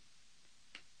evangelicalism.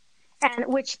 And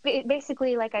which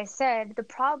basically, like I said, the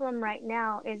problem right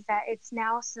now is that it's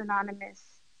now synonymous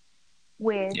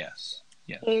with Yes.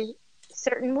 Yes. a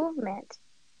certain movement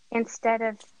instead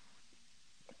of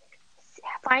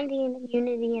finding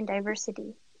unity and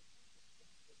diversity.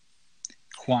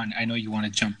 Juan, I know you want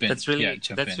to jump in. That's really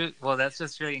jump in. well. That's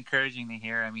just really encouraging to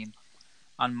hear. I mean,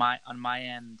 on my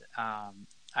end,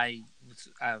 I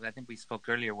think we spoke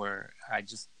earlier where I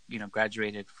just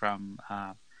graduated from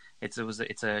it's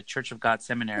a Church of God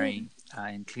seminary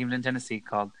in Cleveland, Tennessee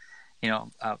called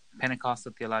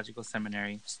Pentecostal Theological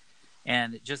Seminary,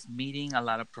 and just meeting a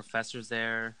lot of professors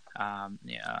there.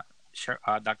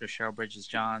 Dr. Cheryl Bridges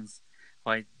Johns,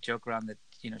 who I joke around that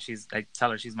I tell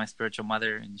her she's my spiritual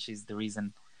mother, and she's the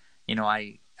reason.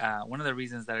 One of the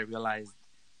reasons that I realized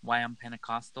why I'm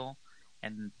Pentecostal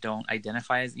and don't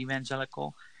identify as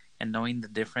evangelical, and knowing the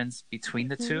difference between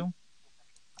the two,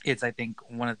 it's, I think,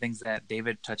 one of the things that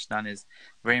David touched on is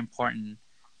very important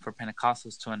for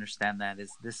Pentecostals to understand. That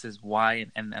is, this is why,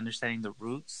 and understanding the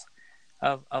roots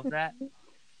of that.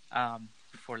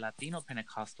 For Latino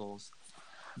Pentecostals,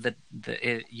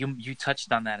 you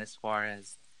touched on that as far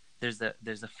as there's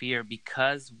a fear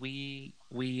because we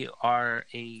are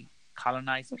a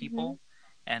colonized people,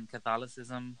 and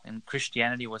Catholicism and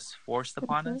Christianity was forced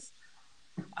upon us.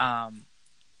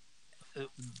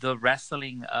 The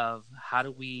wrestling of how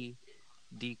do we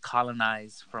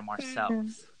decolonize from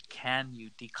ourselves? Can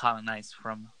you decolonize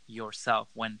from yourself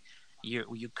when you're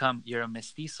a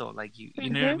mestizo? Like you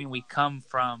know what I mean? We come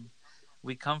from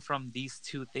these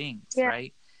two things,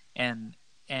 right? And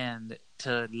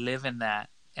to live in that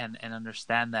and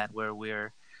understand that where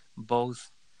we're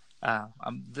both. Now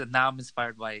I'm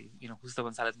inspired by Justo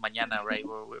Gonzalez Mañana, right?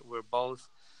 We're both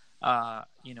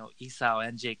Esau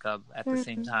and Jacob at the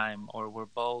same time, or we're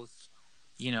both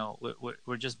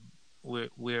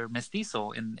we're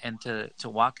mestizo, and to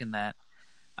walk in that,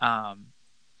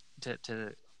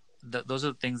 those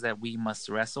are the things that we must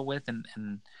wrestle with,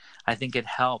 and I think it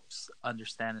helps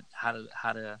understand how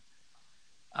to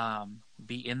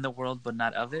be in the world but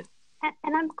not of it.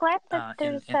 And I'm glad that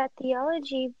there's that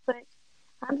theology, but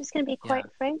I'm just going to be quite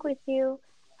frank with you.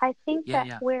 I think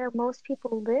that where most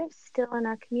people live still in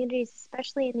our communities,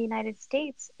 especially in the United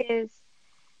States, is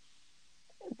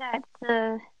that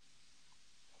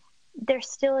there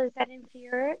still is that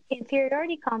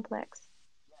inferiority complex.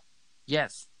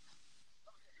 Yes.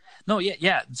 No,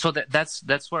 yeah. So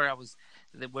that's where I was,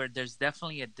 where there's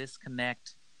definitely a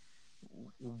disconnect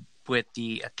with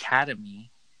the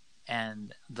academy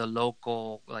and the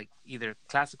local, like either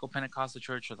classical Pentecostal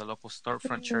church or the local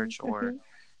storefront church, or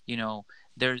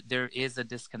there is a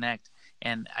disconnect.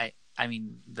 And I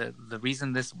mean the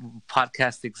reason this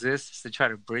podcast exists is to try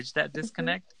to bridge that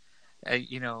disconnect. And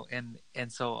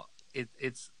so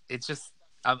it's just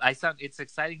it's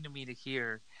exciting to me to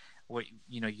hear what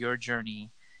your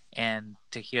journey, and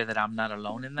to hear that I'm not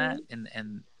alone in that,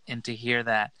 and to hear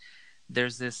that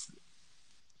there's this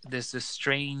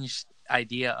strange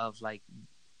idea of like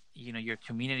your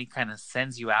community kind of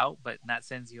sends you out, but not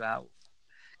sends you out,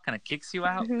 kind of kicks you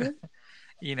out.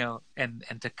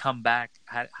 And to come back,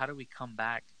 how do we come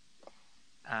back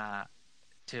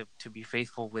to be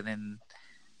faithful within,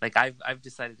 like I've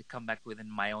decided to come back within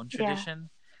my own tradition,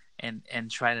 and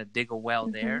try to dig a well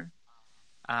there,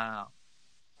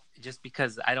 just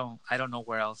because I don't know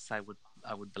where else I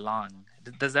would belong.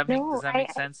 Does that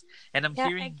make sense? And I'm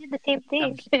hearing, I did the same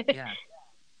thing.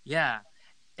 Yeah.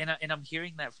 And I'm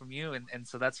hearing that from you, and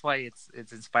so that's why it's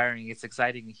inspiring. It's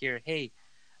exciting to hear. Hey,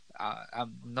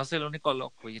 no soy el único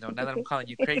loco, not that I'm calling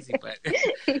you crazy, but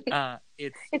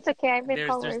it's okay. I've been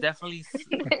there's definitely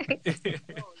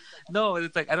no.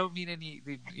 It's like I don't mean any.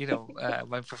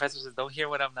 My professor says don't hear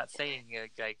what I'm not saying.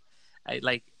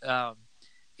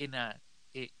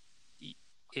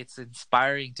 It's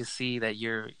inspiring to see that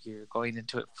you're going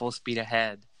into it full speed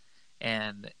ahead,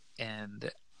 and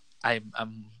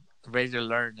I'm ready to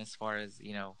learn as far as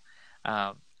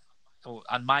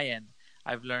on my end.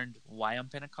 I've learned why I'm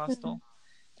Pentecostal,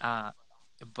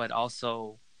 but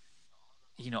also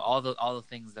all the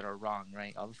things that are wrong,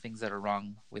 right? All the things that are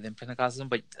wrong within Pentecostalism.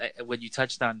 But what you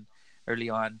touched on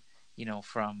early on,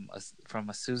 from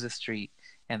Azusa Street,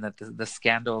 and that the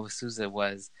scandal of Azusa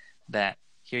was that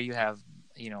here you have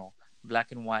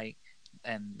black and white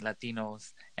and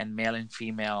Latinos and male and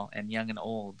female and young and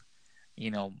old,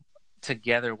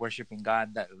 together worshiping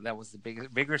God. That was the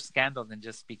bigger scandal than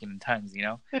just speaking in tongues,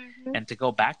 And to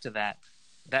go back to that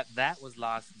was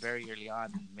lost very early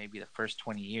on, maybe the first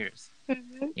 20 years. I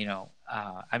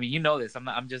mean, this.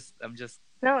 I'm just.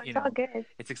 No, it's all good.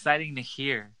 It's exciting to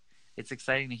hear. It's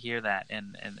exciting to hear that,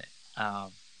 and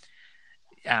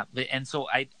Yeah, and so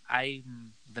I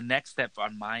the next step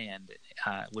on my end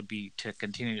would be to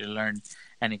continue to learn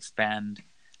and expand.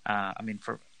 I mean,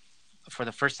 for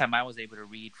the first time, I was able to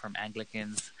read from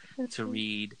Anglicans, to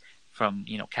read from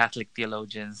Catholic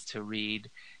theologians, to read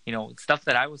stuff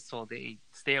that I was told they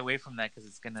stay away from that because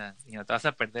it's gonna te vas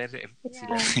a perder si le das mucho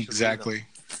ruido. Exactly.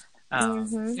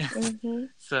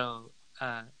 So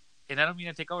and I don't mean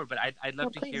to take over, but I'd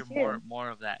love to hear more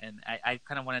of that, and I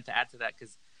kind of wanted to add to that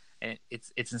because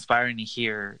it's inspiring to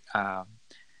hear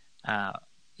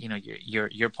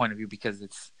your point of view, because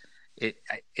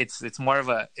it's more of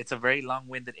it's a very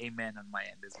long-winded amen on my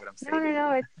end is what I'm saying.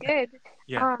 No, it's good.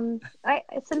 Yeah. I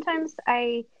sometimes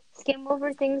skim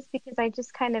over things because I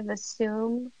just kind of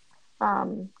assume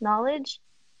knowledge.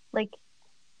 Like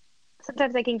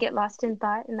sometimes I can get lost in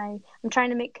thought, and I'm trying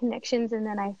to make connections, and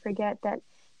then I forget that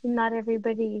not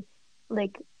everybody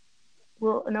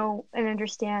will know and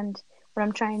understand what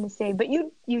I'm trying to say. But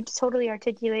you totally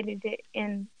articulated it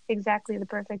in exactly the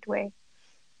perfect way.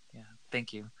 Yeah,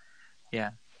 thank you.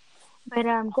 Yeah. But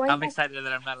I'm excited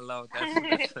that I'm not alone.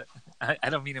 I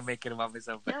don't mean to make it about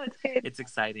myself, but no, it's good. It's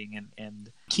exciting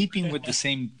and keeping with the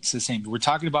same. We're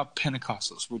talking about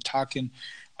Pentecostals. We're talking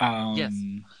yes.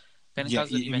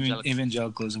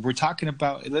 Evangelicalism. We're talking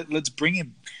about let's bring it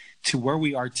to where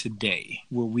we are today,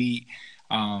 where we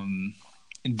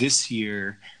this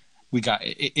year we got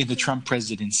in the Trump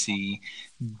presidency.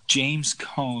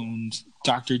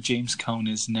 Dr. James Cone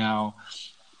is now,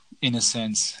 in a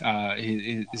sense,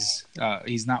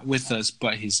 he's not with us,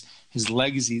 but his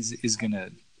legacy is going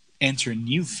to enter a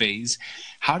new phase.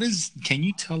 Can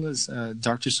you tell us,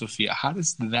 Dr. Sophia, how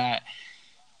does that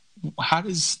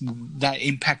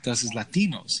impact us as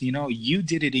Latinos? You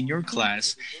did it in your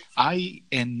class. I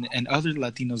and other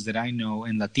Latinos that I know,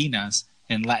 and Latinas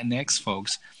and Latinx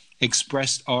folks,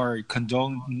 expressed our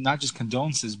not just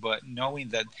condolences, but knowing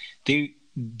that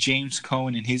James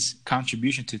Cone and his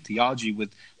contribution to theology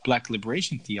with Black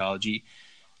liberation theology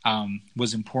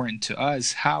was important to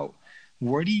us.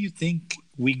 Where do you think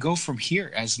we go from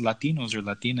here as Latinos or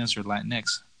Latinas or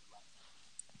Latinx?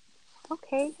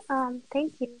 Okay,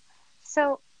 thank you.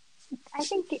 So I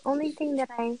think the only thing that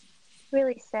I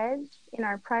really said in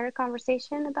our prior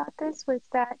conversation about this was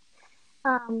that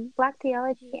Black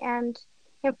theology, and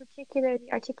in particular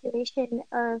the articulation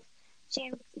of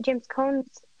James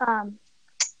Cone's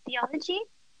theology,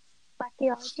 Black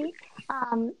theology,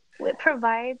 it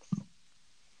provides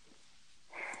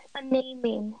a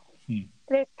naming.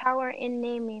 There's power in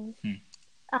naming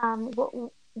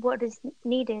what is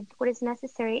needed, what is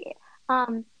necessary.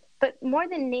 But more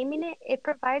than naming it, it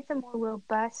provides a more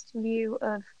robust view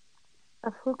of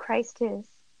who Christ is.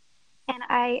 And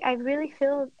I really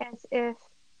feel as if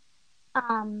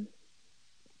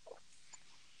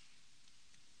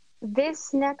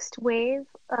this next wave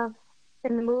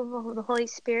in the move of the Holy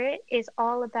Spirit is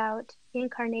all about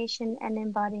incarnation and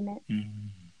embodiment. Mm-hmm.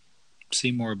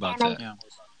 Say more about that.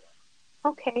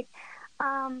 Okay.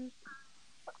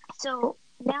 So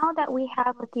now that we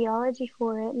have a theology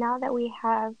for it, now that we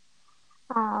have,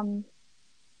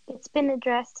 it's been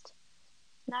addressed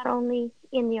not only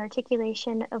in the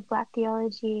articulation of Black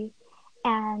theology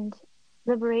and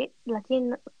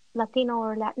Latino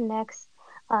or Latinx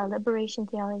liberation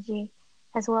theology,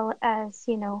 as well as,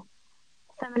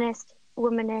 feminist,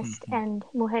 womanist, and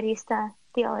mujerista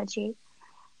theology.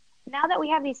 Now that we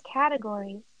have these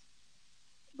categories,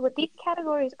 what these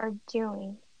categories are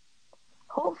doing,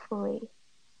 hopefully,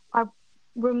 are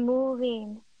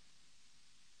removing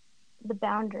the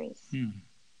boundaries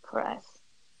for us.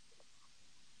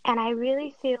 And I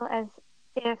really feel as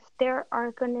if there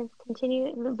are going to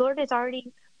continue, the Lord is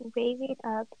already raising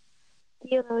up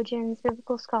theologians,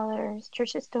 biblical scholars,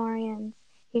 church historians.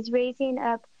 He's raising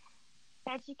up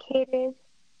educated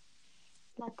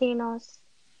Latinos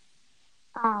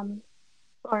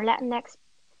or Latinx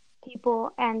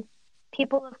people and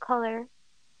people of color.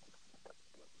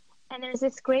 And there's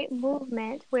this great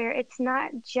movement where it's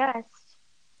not just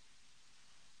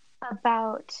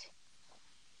about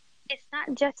the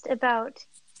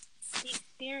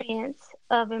experience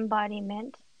of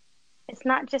embodiment. It's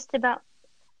not just about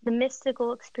the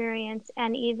mystical experience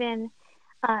and even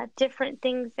different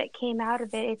things that came out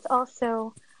of it. It's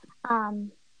also,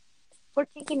 we're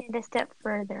taking it a step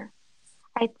further.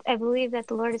 I believe that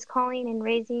the Lord is calling and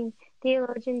raising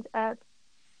theologians up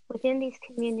within these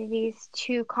communities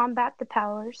to combat the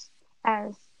powers,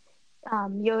 as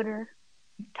Yoder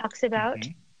talks about.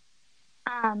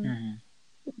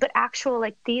 But actual,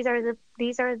 these are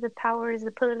the powers,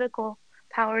 the political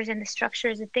powers and the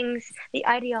structures, the things, the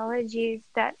ideologies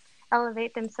that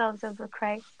elevate themselves over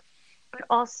Christ. But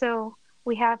also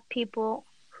we have people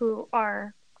who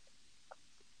are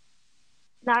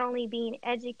not only being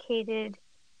educated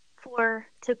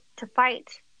to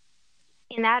fight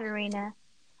in that arena,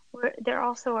 there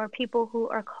also are people who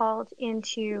are called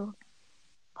into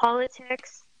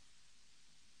politics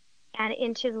and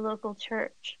into the local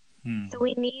church. So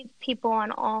we need people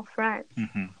on all fronts.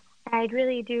 Mm-hmm. And I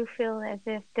really do feel as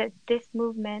if that this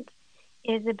movement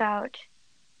is about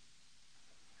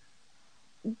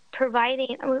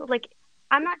providing, like,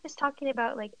 I'm not just talking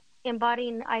about like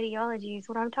embodying ideologies.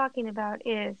 What I'm talking about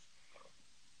is,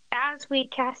 as we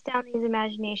cast down these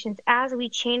imaginations, as we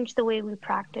change the way we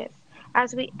practice,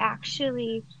 as we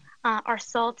actually are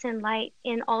salt and light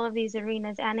in all of these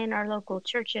arenas and in our local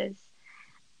churches,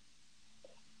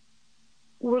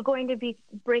 we're going to be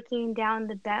breaking down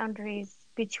the boundaries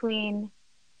between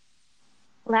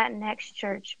Latinx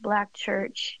church, Black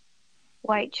church,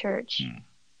 white church.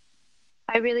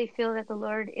 I really feel that the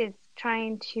Lord is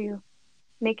trying to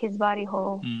make his body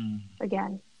whole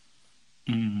again.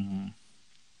 And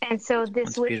so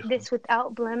this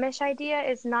without blemish idea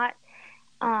is not,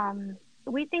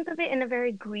 we think of it in a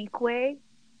very Greek way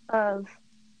of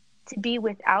to be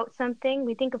without something.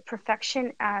 We think of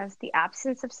perfection as the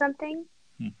absence of something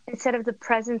instead of the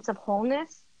presence of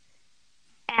wholeness.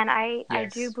 And I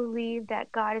do believe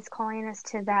that God is calling us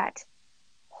to that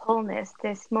wholeness,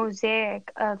 this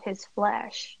mosaic of his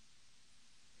flesh.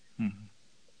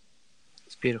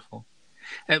 It's beautiful.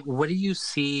 What do you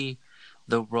see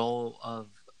the role of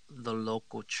the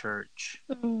local church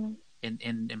in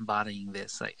embodying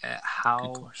this? Like,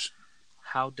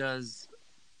 what does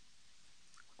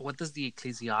the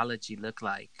ecclesiology look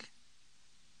like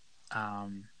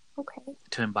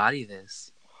to embody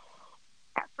this?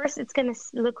 At first, it's going to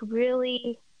look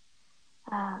really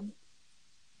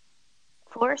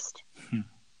forced.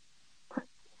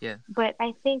 Yeah. But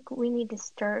I think we need to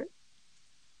start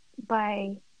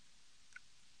by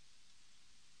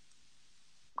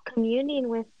communing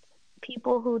with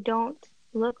people who don't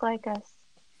look like us.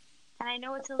 And I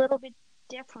know it's a little bit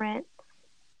different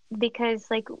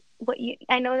because, like,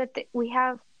 I know that we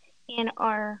have in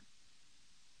our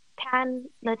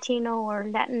Pan-Latino or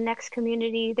Latinx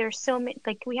community, there's so many,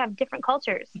 like, we have different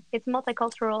cultures. It's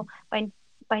multicultural by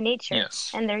nature.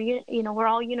 Yes. And we're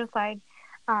all unified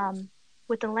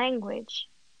with the language.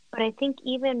 But I think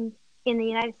even in the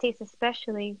United States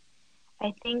especially,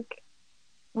 I think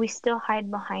we still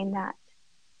hide behind that.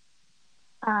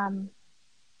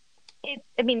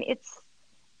 It's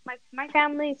my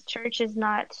family's church is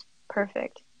not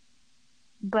perfect,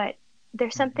 but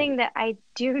there's something that I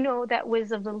do know that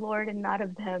was of the Lord and not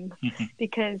of them.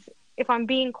 Because if I'm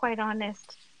being quite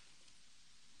honest,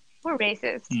 we're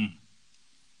racist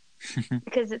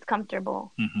because it's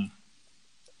comfortable.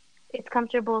 It's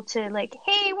comfortable to, like,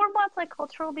 hey, we're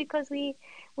multicultural because we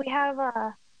have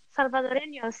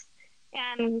Salvadoreños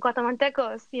and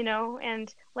Guatemaltecos,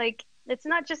 and, like, it's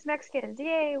not just Mexicans.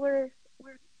 Yay, we're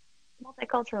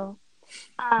multicultural.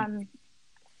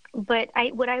 But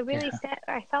what I really said,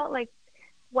 I felt like,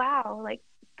 wow, like,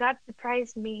 God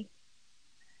surprised me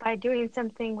by doing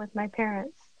something with my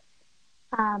parents,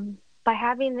 by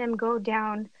having them go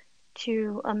down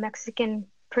to a Mexican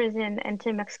prison and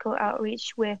to Mexico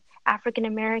outreach with African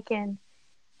American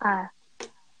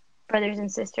brothers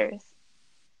and sisters,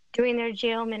 doing their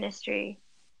jail ministry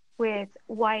with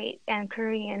white and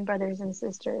Korean brothers and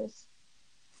sisters.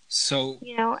 So,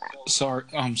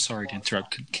 I'm sorry to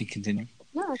interrupt. Can continue?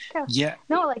 No, it's okay. Yeah.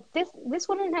 No, like, this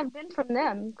wouldn't have been from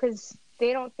them because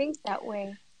they don't think that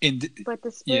way. But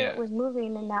the Spirit was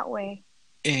moving in that way.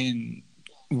 And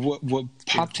what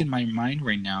popped in my mind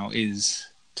right now is,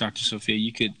 Dr. Sophia,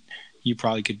 you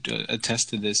probably could attest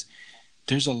to this.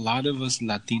 There's a lot of us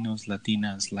Latinos,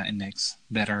 Latinas, Latinx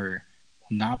that are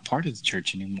not part of the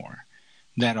church anymore,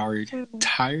 that are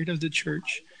tired of the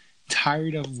church,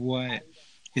 tired of what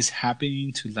is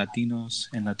happening to Latinos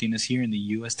and Latinas here in the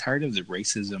U.S., tired of the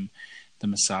racism, the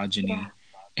misogyny,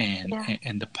 and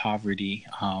the poverty.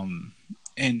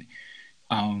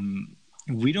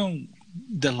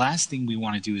 The last thing we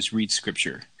want to do is read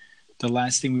scripture. The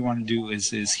last thing we want to do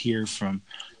is hear from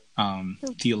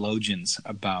theologians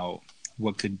about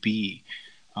what could be.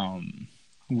 How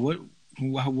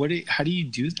do you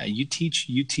do that? You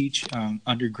teach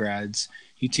undergrads.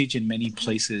 You teach in many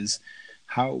places.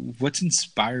 What's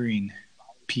inspiring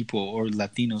people, or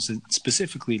Latinos,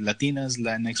 specifically Latinas,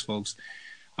 Latinx folks,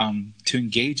 to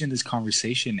engage in this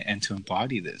conversation and to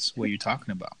embody this, what you're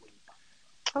talking about?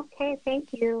 Okay,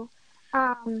 thank you.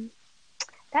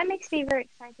 That makes me very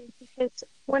excited because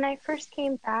when I first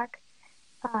came back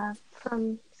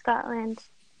from Scotland,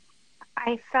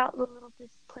 I felt a little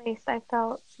displaced. I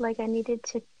felt like I needed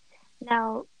to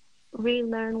now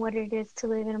relearn what it is to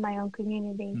live in my own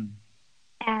community.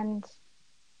 And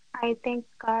I thank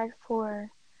God for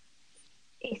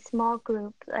a small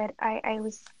group that I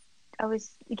was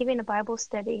giving a Bible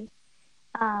study,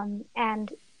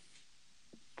 and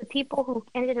the people who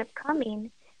ended up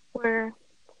coming were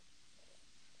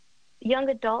young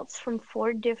adults from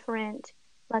 4 different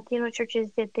Latino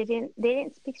churches that they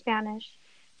didn't speak Spanish,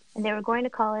 and they were going to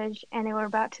college, and they were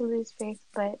about to lose faith,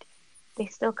 but they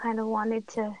still kind of wanted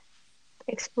to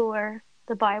explore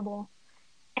the Bible,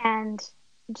 and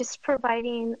just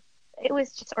providing. It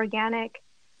was just organic.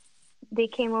 They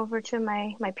came over to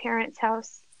my parents'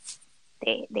 house.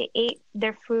 They ate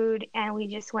their food, and we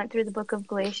just went through the book of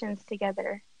Galatians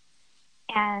together.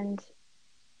 And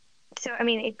so, I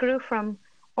mean, it grew from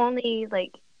only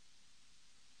like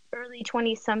early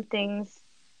 20-somethings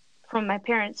from my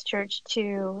parents' church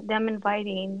to them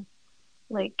inviting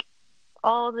like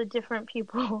all the different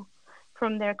people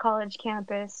from their college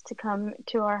campus to come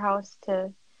to our house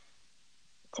to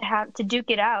duke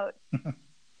it out,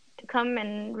 to come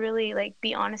and really like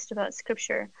be honest about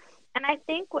scripture. And I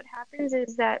think what happens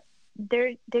is that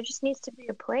there just needs to be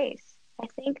a place. I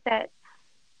think that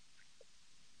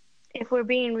if we're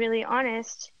being really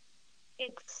honest,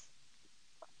 it's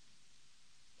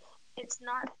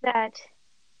not that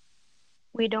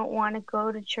we don't want to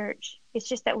go to church. It's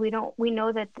just that we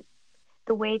know that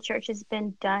the way church has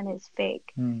been done is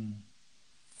fake.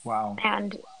 Wow.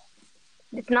 And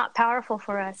it's not powerful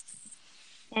for us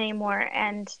anymore.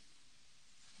 And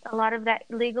a lot of that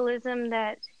legalism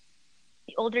that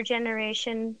the older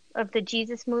generation of the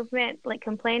Jesus movement like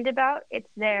complained about, it's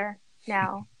there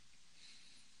now.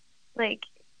 Like,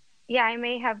 yeah, I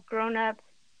may have grown up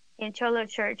in Cholo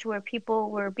Church where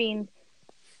people were being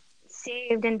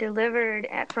saved and delivered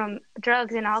from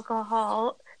drugs and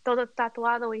alcohol, todo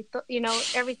tatuado,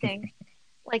 everything.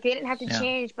 Like, they didn't have to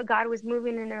change, but God was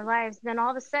moving in their lives. Then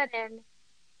all of a sudden,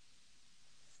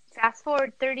 fast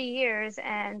forward 30 years,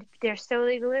 and they're so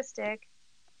legalistic.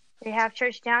 They have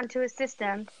church down to a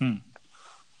system.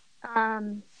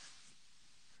 And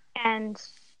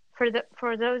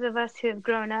for those of us who have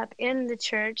grown up in the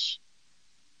church,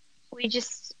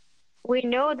 we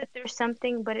know that there's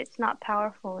something, but it's not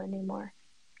powerful anymore,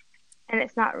 and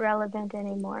it's not relevant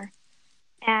anymore.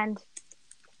 And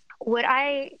what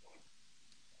I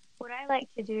like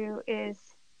to do is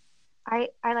I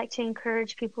like to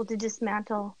encourage people to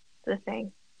dismantle the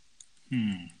thing.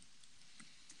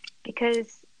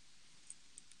 Because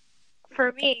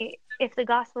for me, if the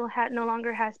gospel no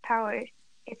longer has power,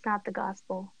 it's not the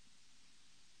gospel.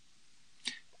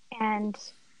 And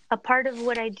a part of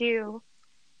what I do,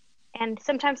 and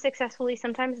sometimes successfully,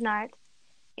 sometimes not,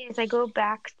 is I go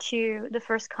back to the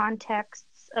first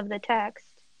contexts of the text.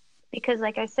 Because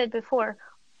like I said before,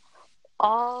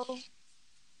 all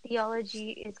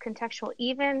theology is contextual.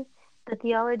 Even the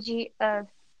theology of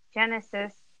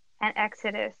Genesis and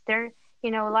Exodus, a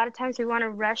lot of times we want to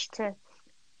rush to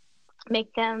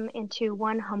make them into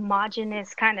one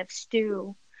homogeneous kind of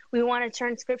stew. We want to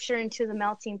turn scripture into the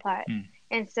melting pot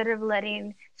instead of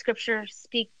letting scripture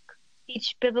speak,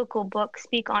 each biblical book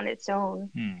speak on its own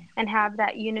and have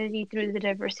that unity through the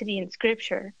diversity in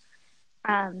scripture.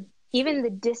 Even the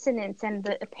dissonance and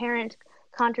the apparent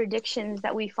contradictions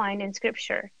that we find in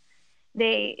scripture,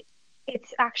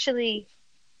 it's actually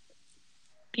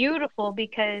beautiful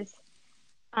because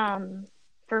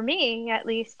for me, at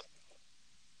least,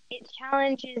 it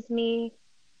challenges me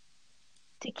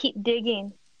to keep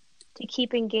digging, to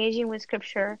keep engaging with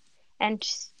scripture and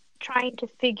just trying to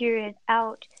figure it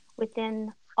out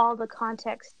within all the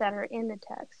contexts that are in the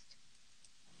text.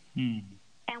 And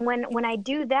when I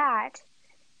do that,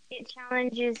 it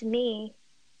challenges me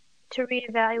to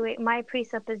reevaluate my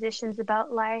presuppositions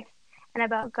about life and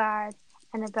about God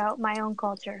and about my own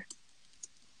culture.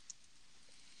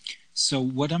 So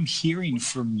what I'm hearing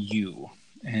from you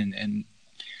and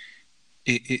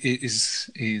it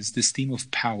is this theme of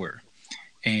power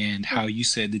and how you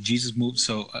said that Jesus moved.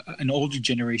 So an older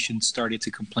generation started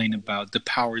to complain about the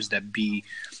powers that be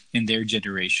in their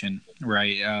generation,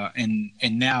 right? And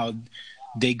now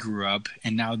they grew up,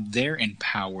 and now they're in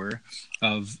power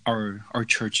of our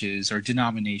churches, our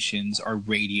denominations, our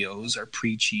radios, our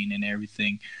preaching, and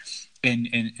everything.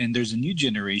 And there's a new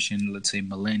generation, let's say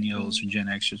millennials or Gen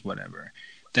Xers, whatever,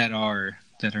 that are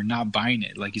not buying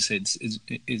it. Like you said,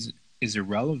 is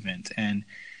irrelevant, and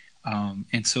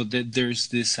so that there's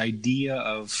this idea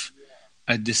of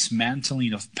a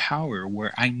dismantling of power,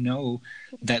 where I know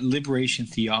that liberation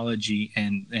theology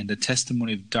and the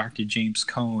testimony of Dr. James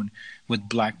Cone with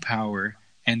Black Power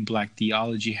and Black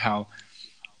theology, how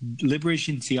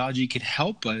liberation theology could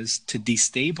help us to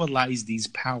destabilize these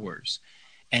powers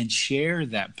and share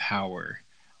that power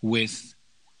with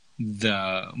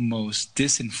the most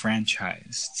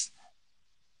disenfranchised.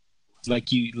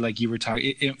 Like you were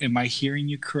talking, am I hearing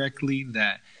you correctly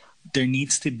that there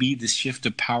needs to be this shift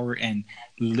of power, and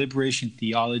liberation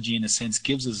theology in a sense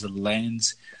gives us a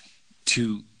lens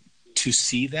to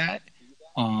see that?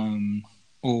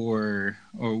 Or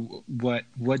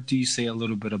what do you say a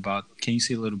little bit about, can you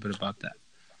say a little bit about that?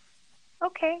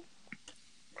 Okay.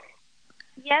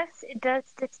 Yes, it does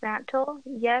dismantle.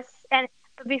 Yes,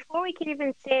 but before we can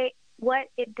even say what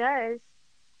it does,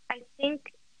 I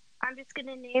think I'm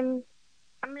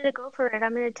going to go for it.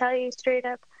 I'm going to tell you straight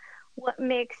up what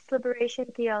makes liberation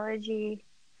theology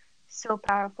so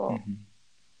powerful. Mm-hmm.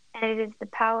 And it is the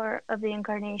power of the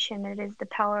incarnation. It is the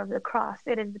power of the cross.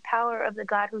 It is the power of the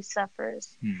God who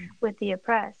suffers with the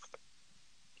oppressed.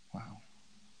 Wow.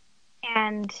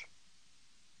 And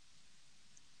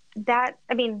that,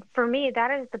 I mean, for me,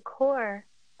 that is the core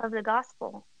of the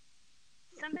gospel.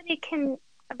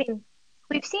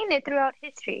 We've seen it throughout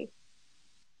history.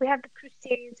 We have the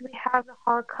Crusades, we have the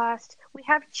Holocaust, we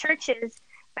have churches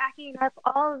backing up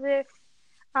all of this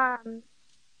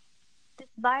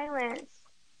violence,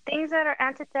 things that are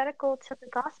antithetical to the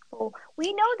gospel.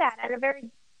 We know that at a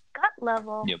very gut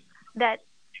level. Yep. That,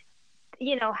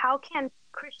 how can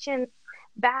Christians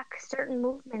back certain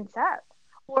movements up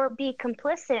or be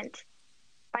complicit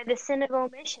by the sin of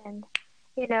omission?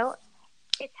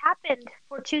 It's happened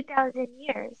for 2,000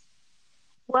 years.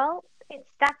 Well,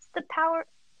 that's the power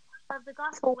of the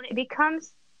gospel when it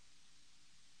becomes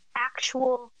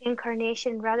actual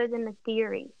incarnation rather than a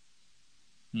theory.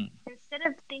 Instead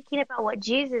of thinking about what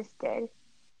Jesus did,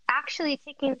 actually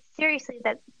taking seriously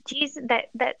that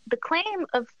the claim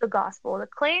of the gospel, the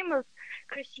claim of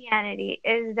Christianity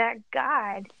is that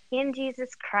God in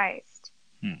Jesus Christ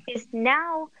is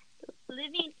now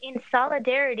living in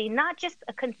solidarity, not just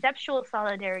a conceptual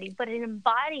solidarity, but an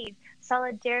embodied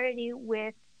solidarity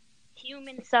with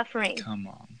human suffering. Come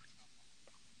on.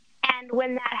 And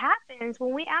when that happens,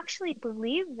 when we actually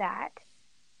believe that,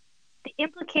 the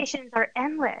implications are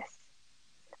endless.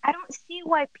 I don't see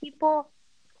why people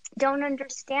don't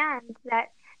understand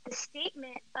that the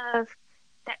statement of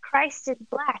that Christ is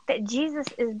black, that Jesus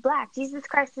is black, Jesus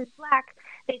Christ is black,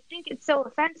 they think it's so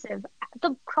offensive.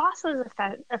 The cross was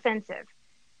offensive.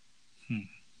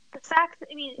 The fact,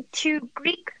 to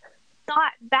Greek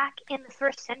thought back in the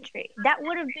first century, that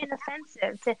would have been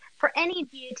offensive for any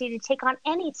deity to take on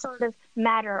any sort of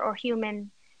matter or human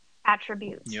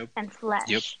attributes and flesh.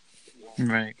 Yep.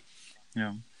 Right.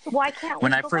 Yeah. Why can't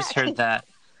when we I go first back? heard that,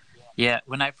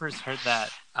 when I first heard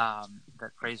that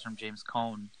that phrase from James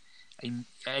Cone,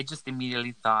 I just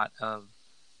immediately thought of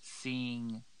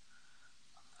seeing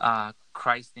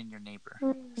Christ in your neighbor,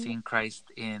 seeing Christ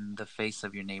in the face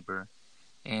of your neighbor,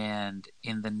 and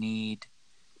in the need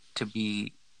to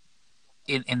be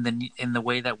in the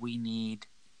way that we need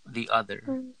the other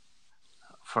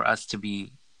for us to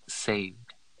be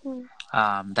saved.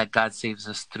 That God saves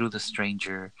us through the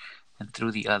stranger and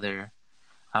through the other.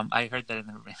 I heard that in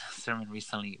a sermon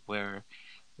recently where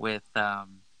with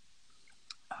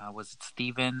was it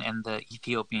Stephen and the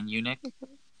Ethiopian eunuch?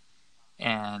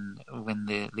 And when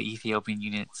the Ethiopian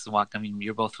eunuchs walk,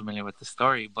 you're both familiar with the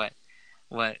story, but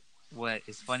what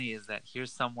is funny is that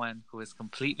here's someone who is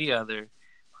completely other,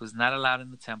 who's not allowed in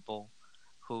the temple,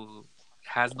 who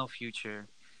has no future,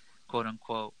 quote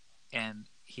unquote, and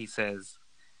he says,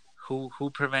 who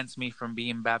prevents me from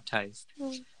being baptized?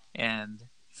 And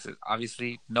so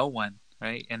obviously no one,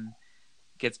 right? And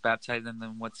gets baptized. And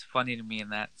then what's funny to me in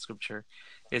that scripture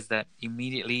is that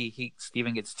immediately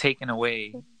Stephen gets taken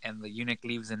away and the eunuch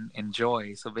leaves in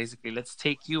joy. So basically, let's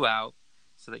take you out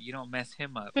so that you don't mess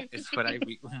him up, is what I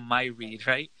read,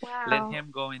 right? Wow. Let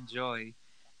him go in joy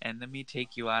and let me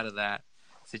take you out of that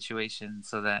situation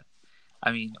so that,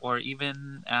 or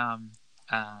even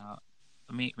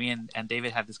me and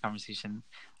David had this conversation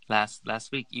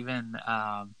last week, even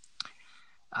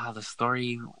the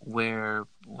story where,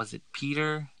 was it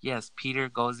Peter? Yes, Peter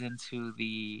goes into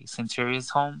the centurion's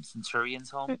home,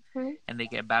 and they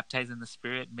get baptized in the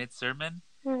Spirit mid-sermon.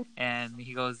 And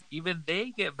he goes, even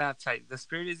they get baptized. The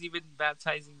Spirit is even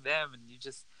baptizing them. And you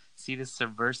just see this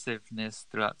subversiveness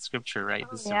throughout Scripture, right?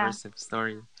 This subversive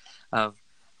story of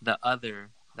the other,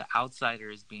 the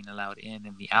outsider is being allowed in,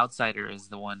 and the outsider is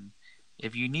the one.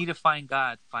 If you need to find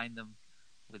God, find them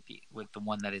with the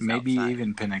one that is maybe outside.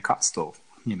 Even Pentecostal,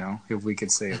 if we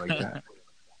could say it like that.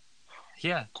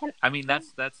 Yeah,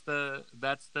 that's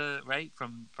the right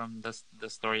from the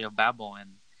story of Babel,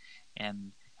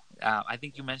 and I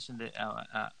think you mentioned it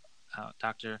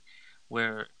Doctor,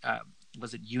 where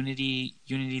was it unity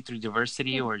through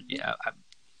diversity, or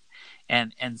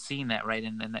and seeing that, right,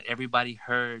 and that everybody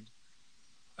heard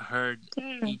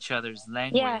each other's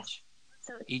language, Yes.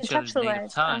 So each other's native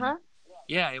contextualized. tongue.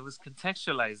 Yeah, it was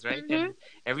contextualized, right? And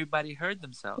everybody heard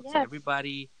themselves. Yes.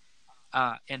 Everybody,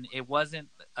 and it wasn't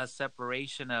a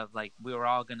separation of like we were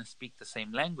all going to speak the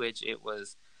same language. It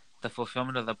was the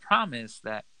fulfillment of the promise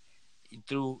that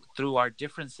through our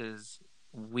differences,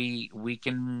 we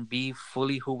can be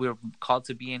fully who we're called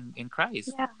to be in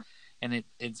Christ. Yeah. And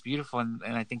it's beautiful. And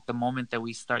I think the moment that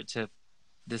we start to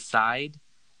decide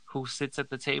who sits at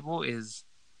the table is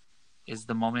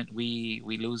the moment we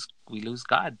lose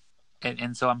God.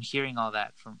 And so I'm hearing all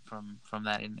that from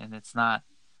that, and it's not,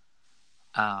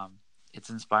 it's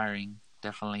inspiring,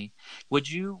 definitely. What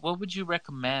would you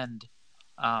recommend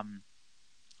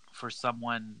for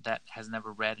someone that has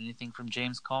never read anything from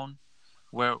James Cone?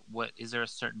 What is there a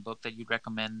certain book that you'd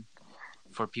recommend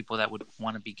for people that would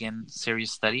want to begin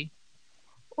serious study?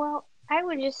 Well, I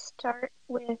would just start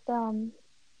with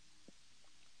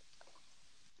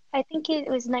I think it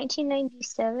was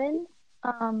 1997.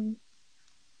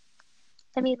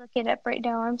 Let me look it up right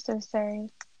now. I'm so sorry.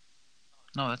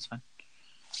 No, that's fine.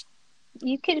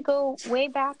 You could go way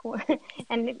back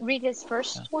and read his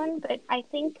first one, but I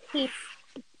think as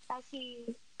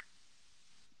he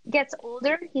gets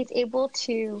older, he's able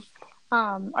to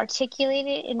articulate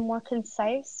it in more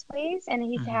concise ways, and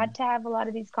he's had to have a lot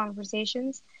of these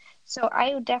conversations. So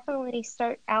I would definitely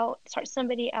start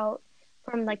somebody out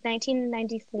from like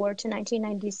 1994 to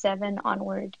 1997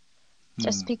 onward,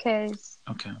 just because.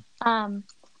 Okay.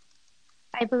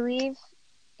 I believe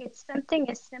it's something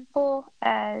as simple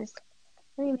as.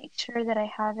 Let me make sure that I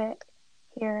have it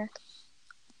here.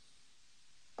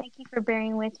 Thank you for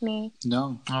bearing with me.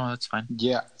 No. Oh, that's fine.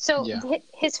 Yeah. So yeah.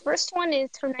 His first one is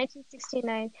from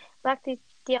 1969, Black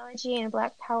Theology and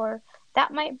Black Power.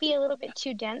 That might be a little bit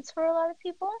too dense for a lot of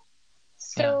people.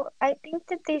 So I think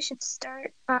that they should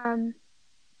start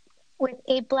with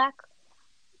a Black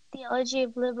Theology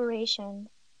of Liberation.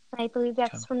 I believe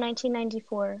that's from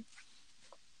 1994.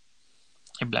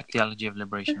 A Black Theology of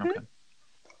Liberation, okay.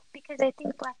 Because I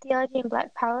think Black Theology and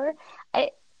Black Power,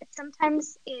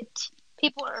 sometimes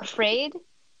people are afraid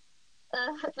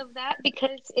of that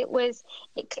because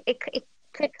it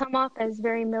could come off as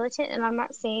very militant, and I'm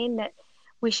not saying that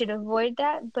we should avoid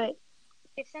that, but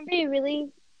if somebody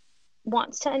really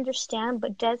wants to understand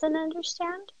but doesn't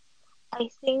understand, I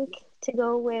think to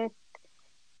go with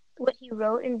what he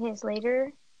wrote in his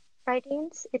later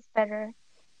writings is better,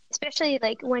 especially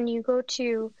like when you go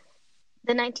to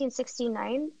the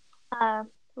 1969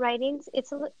 writings.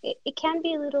 It can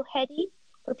be a little heady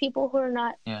for people who are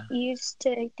not used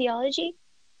to theology.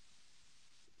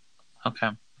 Okay.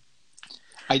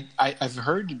 I've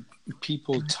heard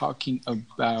people talking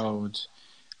about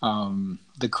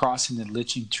the cross and the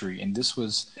lynching tree, and this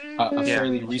was a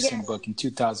fairly recent book in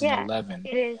 2011.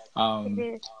 Yeah, it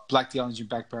is. Black Theology and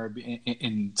Black Power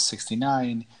in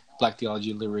 69, Black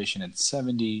Theology of Liberation in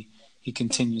 70. He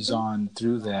continues on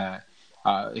through that.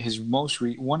 His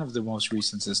one of the most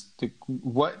recent is the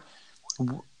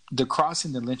cross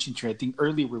and the lynching tree. I think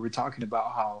earlier we were talking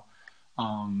about how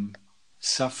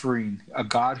suffering, a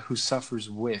God who suffers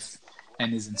with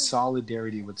and is in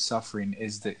solidarity with suffering,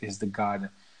 is the God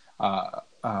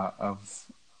of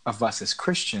us as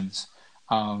Christians.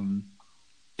 And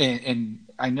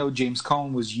I know James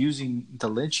Cone was using the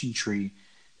lynching tree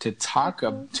to talk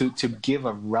to give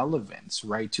a relevance,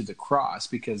 right, to the cross,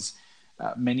 because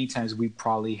many times we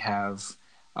probably have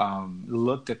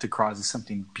looked at the cross as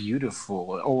something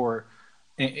beautiful or,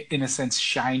 in a sense,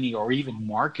 shiny or even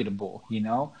marketable.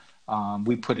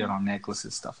 We put it on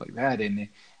necklaces, stuff like that, and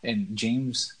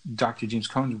Dr. James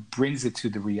Cone brings it to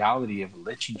the reality of a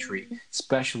lynching tree,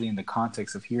 especially in the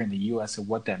context of here in the U.S. and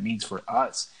what that means for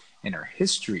us in our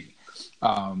history.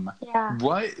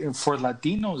 What for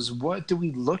Latinos? What do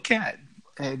we look at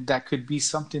that could be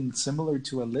something similar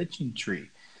to a lynching tree?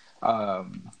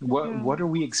 What are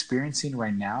we experiencing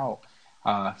right now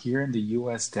here in the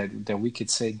U.S. that we could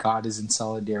say God is in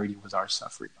solidarity with our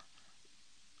suffering?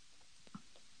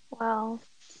 Well,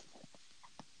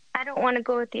 I don't want to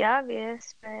go with the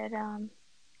obvious,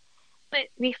 but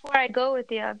before I go with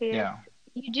the obvious,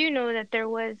 you do know that there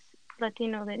was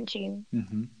Latino lynching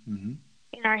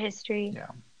in our history,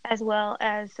 as well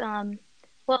as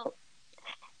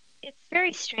it's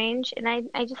very strange, and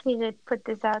I just need to put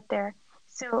this out there.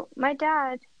 So my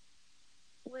dad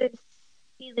was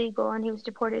illegal, and he was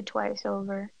deported twice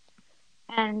over.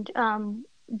 And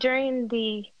during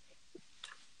the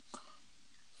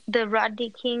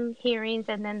Rodney King hearings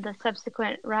and then the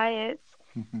subsequent riots,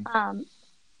 Mhm.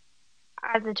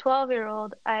 As a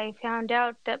 12-year-old, I found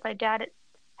out that my dad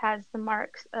has the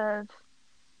marks of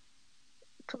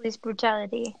police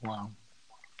brutality, Wow.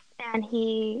 and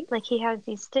he has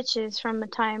these stitches from a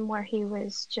time where he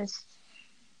was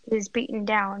beaten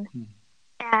down. Hmm.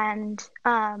 And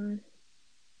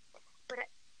but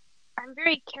I'm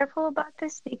very careful about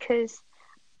this because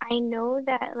I know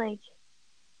that like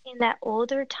in that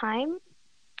older time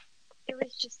it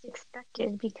was just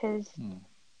expected because Hmm.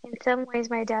 in some ways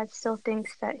my dad still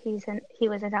thinks that he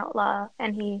was an outlaw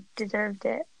and he deserved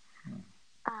it.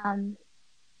 Um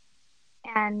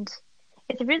and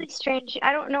it's really strange.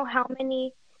 I don't know how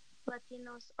many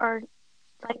Latinos are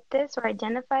like this or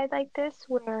identified like this,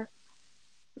 where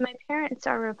my parents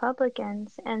are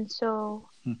Republicans, and so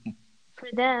for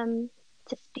them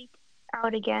to speak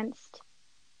out against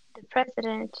the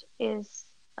president is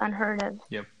unheard of.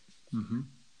 Yep. Hmm.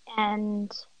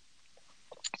 And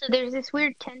so there's this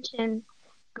weird tension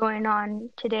going on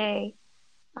today.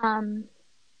 Um,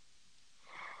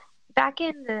 Back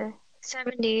in the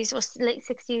 70s, well, late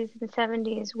 60s and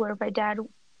 70s, where my dad,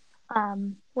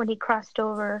 when he crossed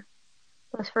over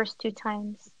those first two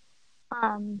times,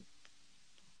 um,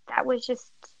 that was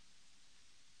just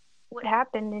what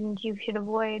happened, and you could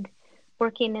avoid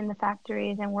working in the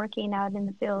factories and working out in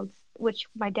the fields, which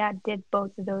my dad did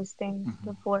both of those things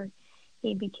before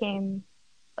he became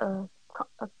a,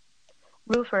 a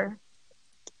roofer.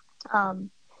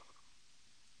 Um,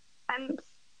 I'm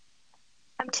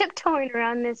I'm tiptoeing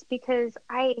around this because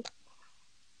I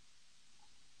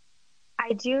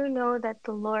do know that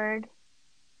the Lord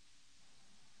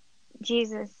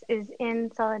Jesus is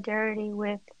in solidarity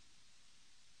with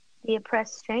the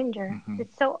oppressed stranger. Hmm.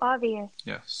 It's so obvious,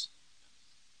 Yes.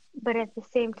 but at the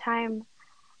same time,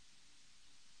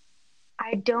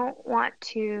 I don't want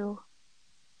to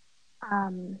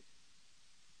um,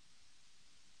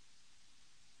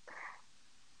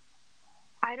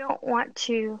 I don't want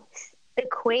to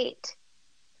equate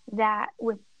that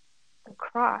with the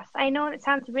cross. I know it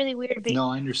sounds really weird, No,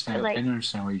 I but understand. I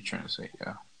understand what you're trying to say.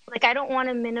 Yeah. like I don't want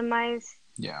to minimize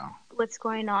Yeah. what's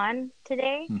going on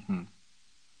today, Hmm.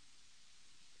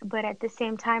 but at the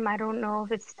same time, I don't know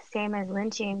if it's the same as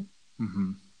lynching.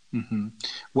 Hmm. Hmm.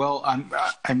 Well,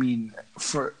 I mean,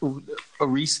 for a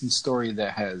recent story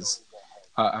that has,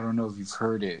 I don't know if you've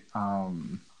heard it.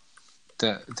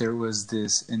 That there was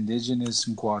this indigenous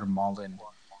Guatemalan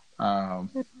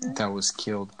that was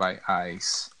killed by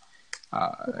ICE.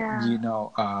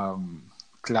 Yeah.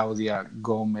 Claudia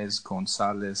Gomez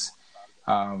Gonzalez,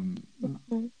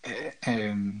 Mhm.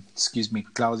 excuse me,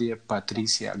 Claudia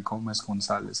Patricia Gomez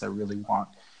Gonzalez. I really want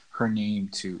her name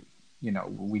to,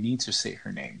 we need to say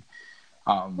her name.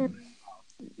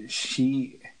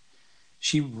 She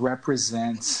she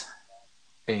represents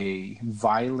a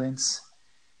violence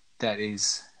that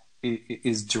is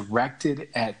directed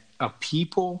at a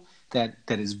people that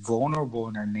is vulnerable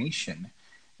in our nation,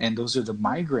 and those are the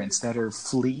migrants that are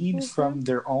fleeing Mhm. from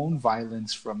their own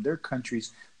violence from their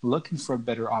countries, looking for a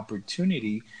better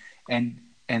opportunity, and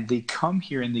they come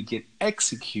here and they get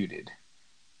executed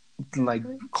like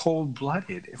Mhm. cold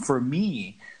blooded. For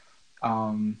me,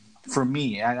 and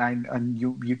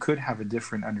you could have a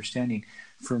different understanding.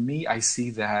 For me, I see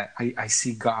that I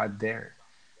see God there.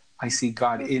 I see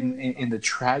God Mhm. in the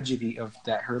tragedy of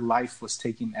that her life was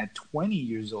taken at 20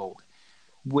 years old,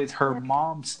 with her Yep.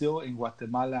 mom still in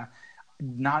Guatemala,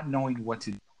 not knowing what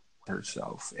to do with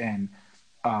herself. And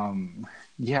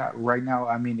yeah, right now,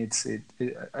 I mean,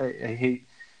 I hate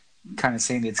kind of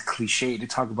saying it's cliche to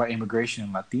talk about immigration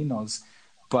and Latinos,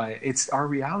 but it's our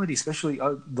reality, especially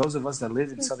those of us that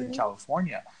live in Southern Mhm.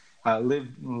 California,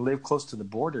 live close to the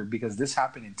border, because this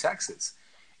happened in Texas,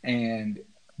 and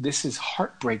this is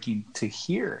heartbreaking to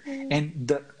hear. Mhm. And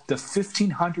the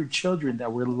 1,500 children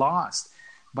that were lost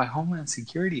by Homeland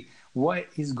Security, what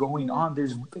is going Mhm. on?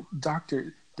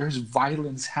 There's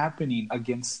violence happening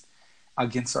against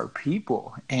our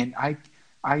people, and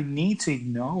I need to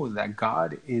know that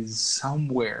God is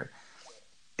somewhere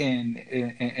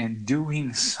and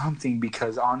doing something,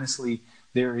 because honestly,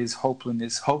 there is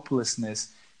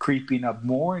hopelessness creeping up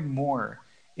more and more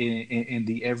in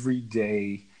the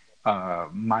everyday,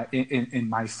 in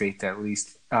my faith at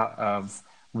least, of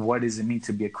what does it mean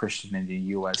to be a Christian in the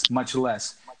U.S., much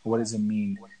less what does it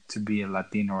mean to be a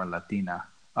Latino or a Latina,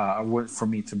 for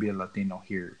me to be a Latino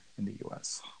here in the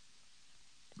U.S.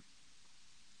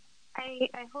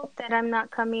 I hope that I'm not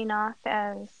coming off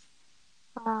as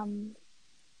um,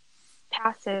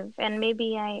 passive, and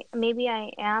maybe I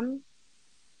am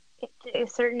to a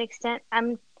certain extent.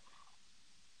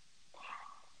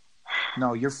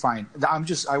 No, you're fine.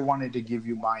 I wanted to give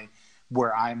you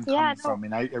where I'm Yeah, coming no, from,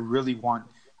 and I really want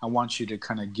you to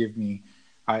kind of give me.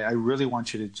 I really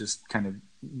want you to just kind of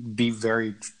be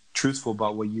very truthful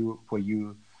about what you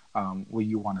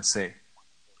want to say.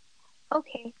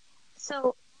 okay.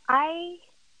 So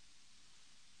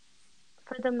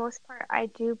for the most part, I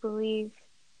do believe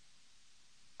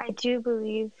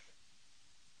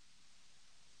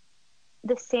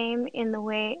the same in the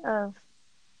way of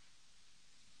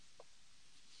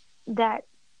that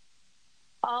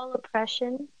all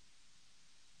oppression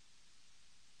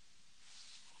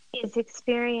is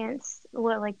experienced.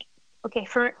 Well, like, okay,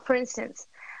 for instance,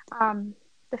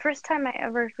 the first time I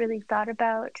ever really thought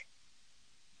about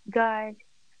God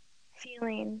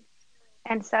feeling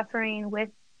and suffering with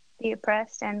the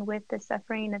oppressed and with the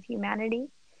suffering of humanity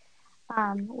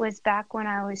was back when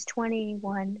I was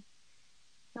 21.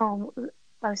 No,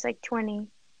 I was like 20,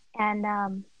 and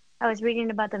I was reading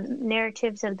about the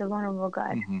narratives of the vulnerable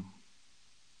God, Mm-hmm.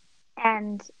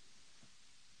 and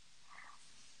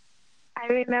I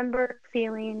remember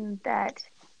feeling that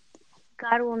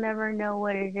God will never know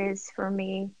what it is for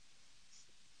me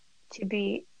to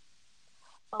be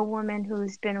a woman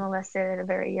who's been molested at a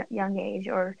very young age,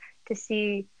 or to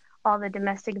see all the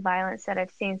domestic violence that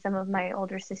I've seen some of my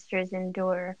older sisters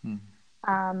endure,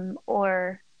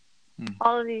 or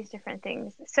all of these different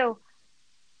things. So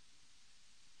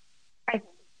I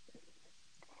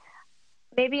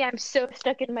maybe I'm so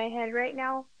stuck in my head right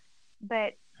now,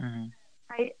 but Mm-hmm.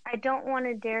 I don't want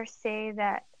to dare say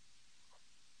that.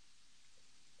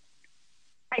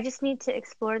 I just need to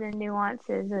explore the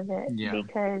nuances of it, Yeah.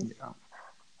 because Yeah.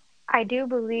 I do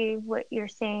believe what you're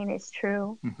saying is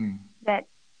true, Mm-hmm. that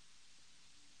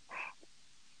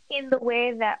in the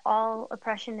way that all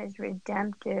oppression is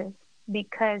redemptive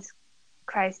because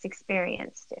Christ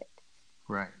experienced it,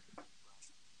 Right.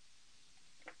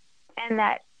 and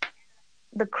that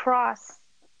the cross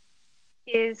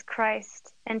is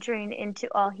Christ entering into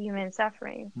all human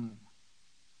suffering. Mm.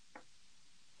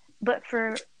 But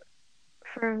for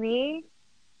me,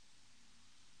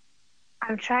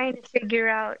 I'm trying to figure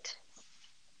out,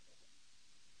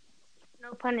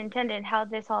 no pun intended, how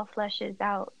this all fleshes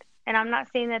out. And I'm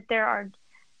not saying that there are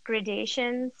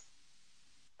gradations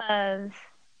of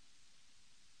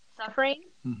suffering.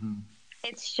 Mm-hmm.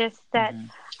 It's just that Mm-hmm.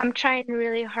 I'm trying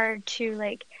really hard to,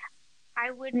 like, I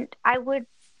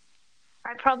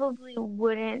probably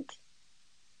wouldn't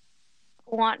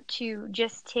want to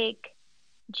just take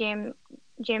James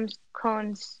James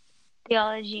Cone's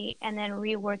theology and then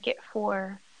rework it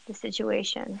for the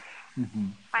situation. Mm-hmm.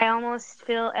 I almost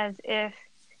feel as if,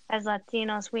 as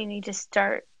Latinos, we need to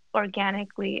start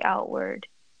organically outward,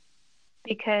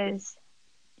 because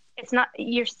it's not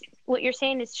what you're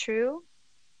saying is true.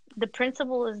 The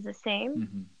principle is the same.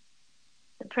 Mm-hmm.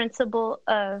 The principle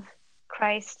of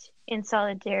Christ in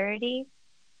solidarity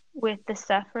with the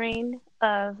suffering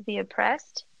of the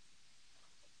oppressed.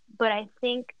 But I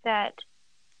think that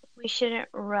we shouldn't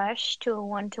rush to a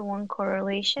one-to-one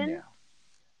correlation Yeah.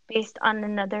 based on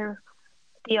another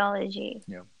theology.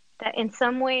 Yeah. That in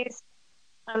some ways,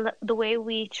 the way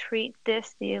we treat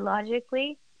this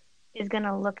theologically is going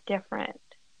to look different.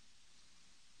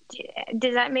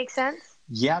 Does that make sense?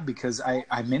 Yeah, because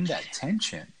I'm in that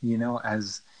tension,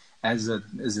 as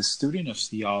a student of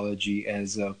theology,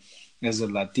 as a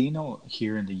Latino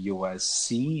here in the U.S.,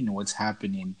 seeing what's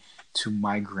happening to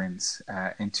migrants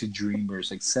and to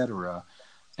dreamers, etc.,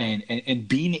 and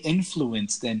being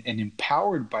influenced and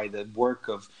empowered by the work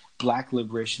of Black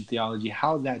liberation theology,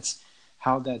 how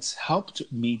that's helped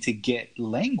me to get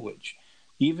language,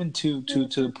 even to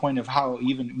the point of how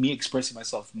even me expressing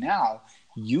myself now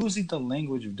using the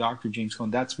language of Dr. James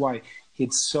Cone. That's why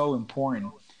it's so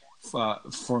important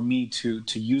for me to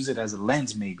use it as a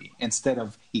lens, maybe instead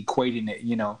of equating it,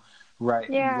 right?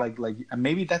 Yeah. Like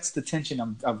maybe that's the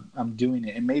tension I'm doing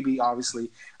it, and maybe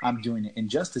obviously I'm doing it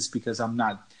injustice because I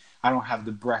don't have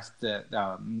the breadth that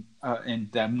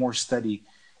and that more study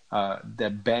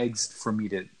that begs for me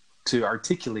to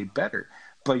articulate better.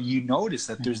 But you notice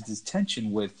that there's this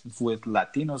tension with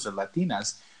Latinos or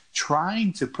Latinas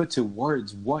trying to put to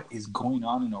words what is going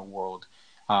on in our world.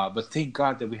 But thank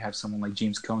God that we have someone like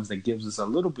James Combs that gives us a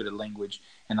little bit of language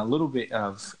and a little bit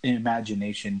of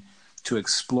imagination to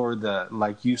explore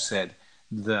like you said,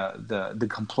 the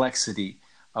complexity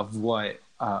of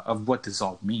what this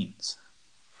all means.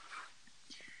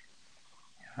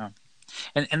 Yeah.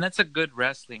 And that's a good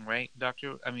wrestling, right,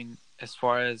 Doctor? I mean, as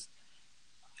far as,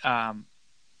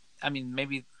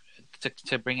 maybe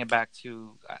to bring it back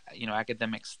to,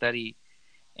 academic study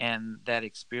and that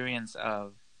experience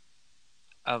of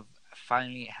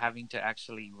finally having to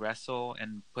actually wrestle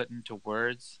and put into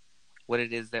words what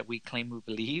it is that we claim we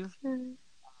believe,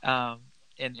 Mm.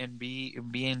 and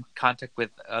be in contact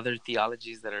with other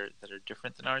theologies that are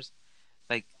different than ours.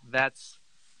 Like that's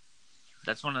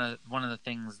one of the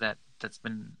things that's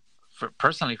been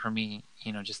personally for me,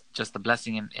 just the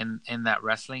blessing in that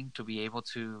wrestling, to be able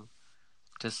to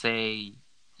say,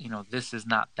 this is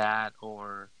not that,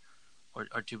 or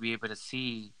to be able to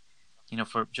see,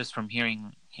 for just from hearing,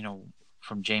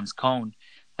 from James Cone,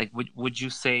 like would you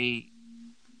say,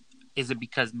 is it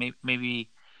because maybe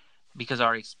because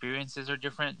our experiences are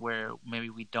different, where maybe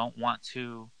we don't want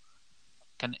to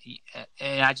and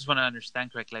I just want to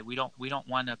understand correctly, like we don't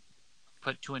want to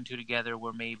put two and two together,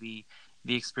 where maybe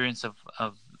the experience of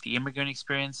the immigrant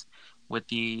experience with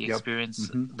the experience,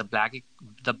 the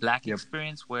black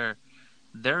experience, where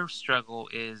their struggle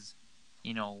is,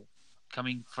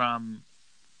 coming from,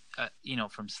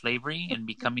 from slavery and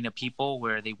becoming a people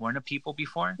where they weren't a people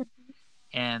before,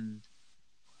 and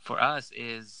for us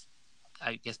is,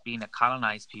 I guess, being a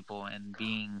colonized people and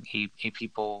being a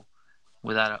people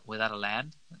without a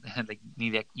land, like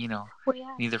neither Well,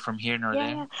 yeah. neither from here nor Yeah,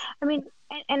 there. yeah. I mean,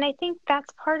 and I think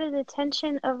that's part of the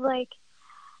tension of like,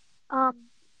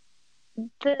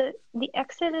 the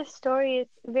Exodus story is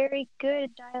very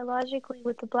good dialogically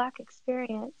with the Black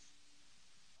experience,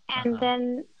 and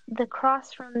then the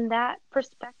cross from that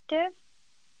perspective,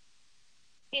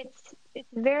 it's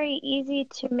very easy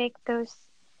to make those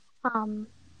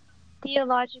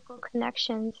theological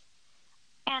connections.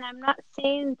 And I'm not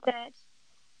saying that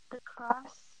the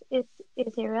cross is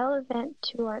irrelevant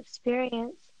to our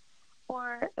experience,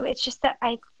 or it's just that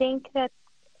I think that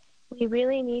we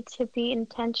really need to be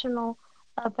intentional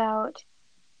about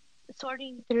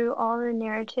sorting through all the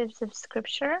narratives of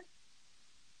Scripture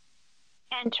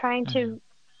and trying to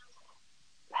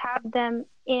have them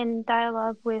in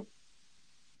dialogue with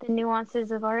the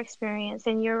nuances of our experience.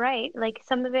 And you're right, like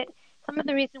some of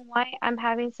the reason why I'm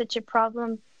having such a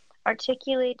problem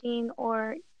articulating,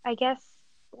 or I guess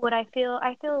what I feel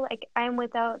like I'm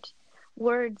without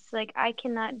words, like I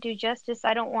cannot do justice.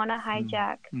 I don't want to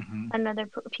hijack another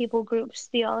people group's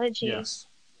theology. Yes.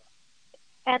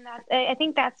 And I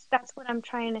think that's what I'm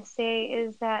trying to say,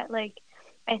 is that like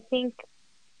I think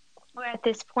we're at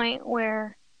this point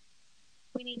where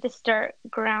we need to start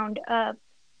ground up,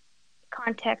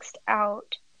 context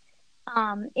out,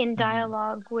 in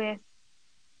dialogue with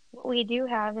what we do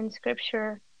have in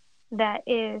Scripture. That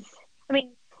is, I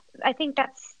mean, I think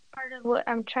that's part of what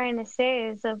I'm trying to say,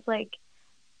 is of like,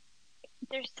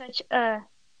 there's such a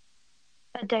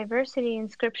diversity in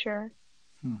Scripture.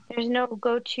 There's no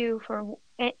go-to for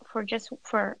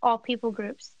all people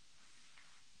groups.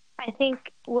 I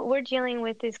think what we're dealing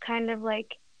with is kind of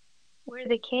like, we're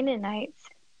the Canaanites,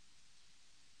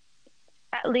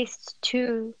 at least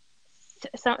to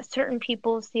certain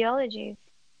people's theologies,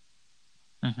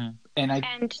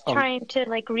 and trying to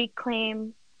like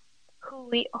reclaim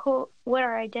what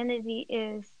our identity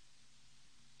is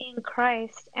in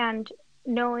Christ, and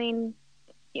knowing.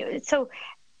 So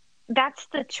that's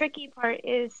the tricky part,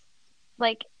 is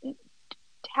like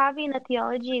having a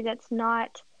theology that's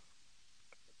not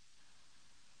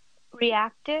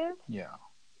reactive,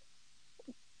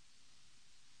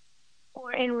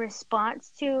 or in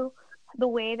response to the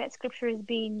way that Scripture is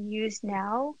being used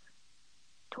now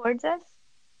towards us,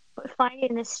 but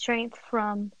finding the strength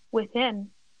from within.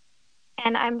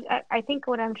 And I think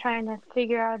what I'm trying to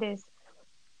figure out is,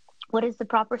 what is the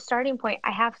proper starting point?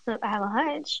 I have a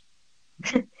hunch.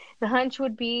 The hunch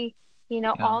would be,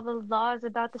 all the laws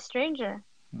about the stranger.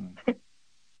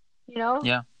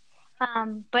 Yeah.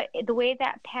 But the way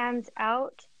that pans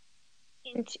out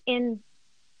in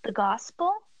the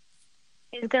gospel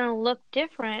is going to look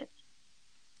different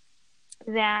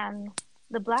than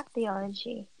the Black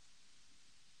theology.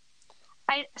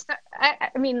 I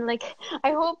mean, like,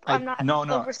 I hope I'm not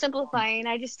oversimplifying.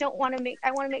 I just don't want to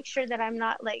I want to make sure that I'm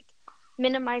not like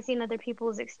minimizing other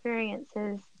people's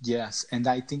experiences. Yes, and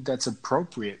I think that's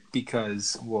appropriate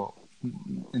because, well,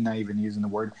 not even using the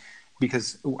word,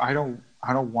 because I don't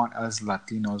want us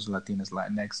Latinos, Latinas,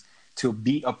 Latinx to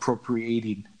be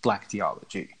appropriating Black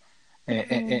theology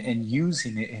and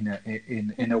using it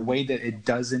in a way that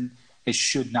it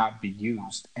should not be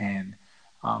used. And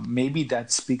maybe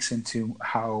that speaks into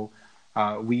how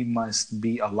we must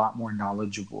be a lot more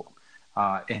knowledgeable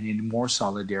and in more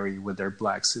solidarity with our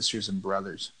Black sisters and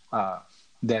brothers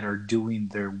that are doing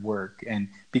their work. And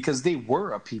because they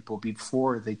were a people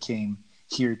before they came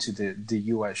here to the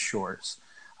U.S. shores,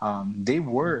 they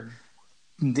were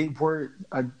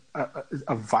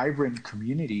a vibrant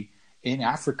community in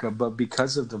Africa, but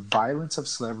because of the violence of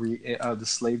slavery, the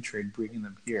slave trade bringing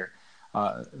them here,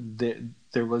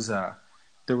 there was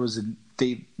there was a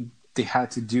they had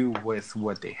to do with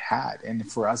what they had. And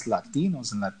for us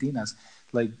Latinos and Latinas,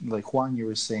 like Juan, you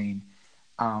were saying,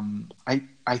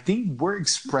 I think we're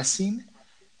expressing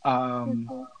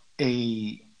Mhm.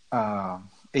 a, uh,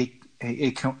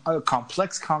 a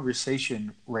complex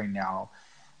conversation right now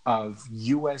of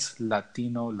U.S.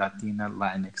 Latino, Latina,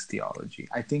 Latinx theology.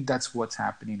 I think that's what's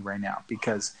happening right now,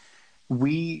 because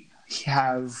we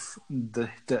have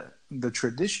the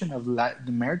tradition of Latin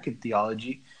American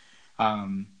theology,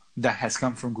 that has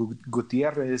come from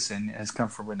Gutierrez and has come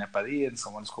from René Padilla and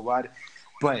Samuel Escobar,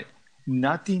 but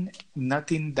nothing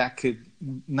that could,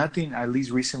 nothing, at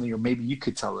least recently, or maybe you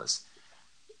could tell us,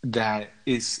 that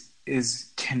is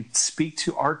can speak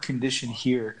to our condition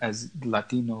here as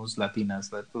Latinos, Latinas,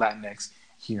 Latinx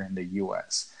here in the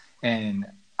U.S. And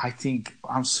I think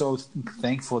I'm so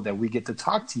thankful that we get to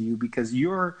talk to you, because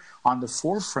you're on the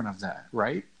forefront of that,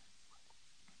 right?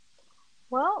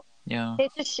 Well, Yeah.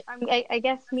 it just, I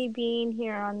guess me being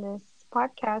here on this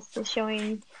podcast is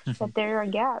showing that there are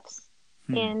gaps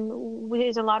and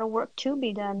there's a lot of work to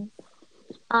be done.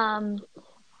 Um,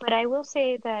 but I will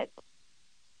say that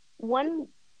one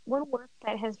work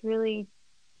that has really,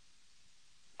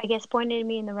 I guess, pointed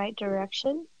me in the right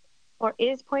direction, or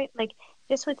is point like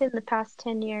just within the past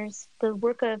 10 years, the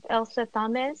work of Elsa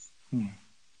Thomas.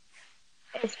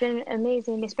 It's been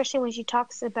amazing, especially when she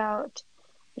talks about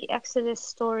the Exodus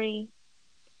story,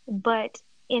 but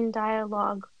in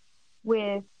dialogue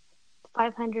with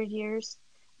 500 years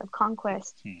of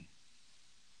conquest.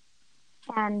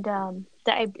 And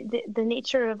the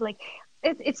nature of, like,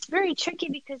 it's very tricky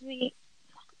because the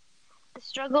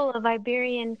struggle of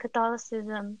Iberian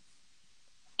Catholicism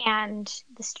and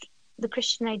the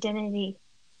Christian identity,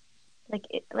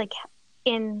 like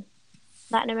in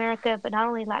Latin America, but not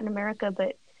only Latin America,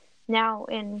 but now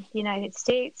in the United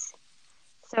States.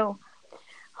 So,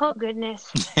 oh goodness,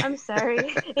 I'm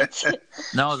sorry.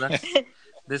 No,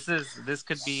 this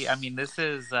could be. I mean, this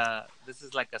is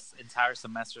like a entire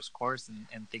semester's course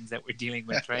and things that we're dealing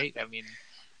with, right? I mean,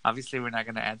 obviously we're not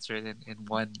going to answer it in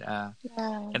one.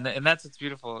 And that's what's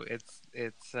beautiful. It's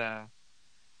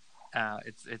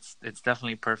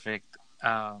definitely perfect.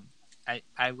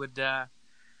 I would.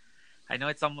 I know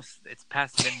it's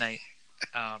past midnight.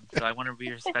 So I want to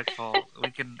be respectful.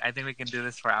 I think we can do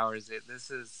this for hours. This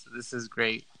is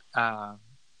great. Uh,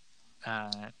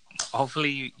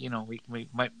 Hopefully, we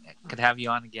could have you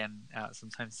on again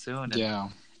sometime soon,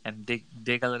 and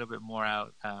dig a little bit more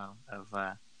out of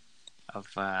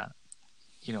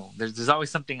there's always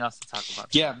something else to talk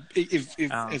about. Yeah,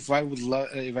 if I would love,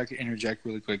 if I could interject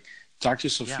really quick, Dr.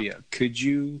 Sophia, could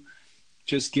you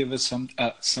just give us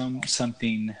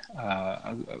something,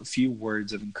 a few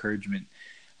words of encouragement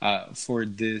for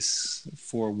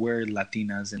where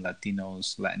Latinas and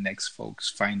Latinos, Latinx folks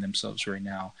find themselves right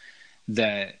now,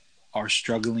 that are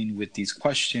struggling with these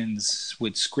questions,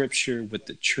 with Scripture, with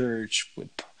the church,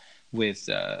 with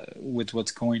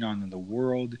what's going on in the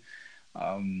world.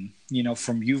 From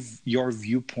your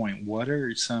viewpoint, what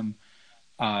are some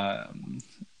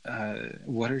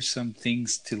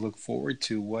things to look forward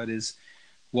to?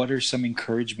 What are some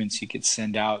encouragements you could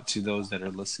send out to those that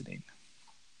are listening?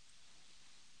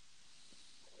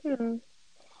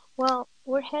 Well,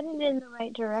 we're headed in the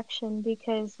right direction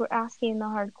because we're asking the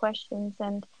hard questions,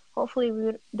 and hopefully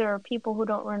there are people who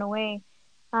don't run away.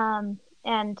 And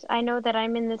I know that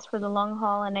I'm in this for the long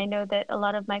haul, and I know that a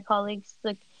lot of my colleagues,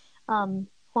 like Juan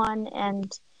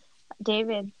and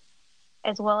David,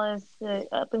 as well as the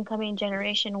up and coming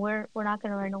generation, we're not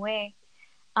going to run away,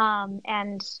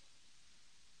 and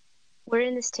we're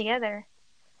in this together.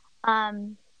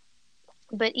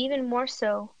 But even more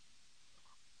so,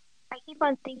 I keep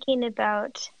on thinking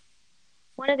about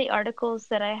one of the articles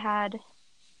that I had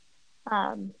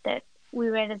that we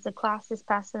read as a class this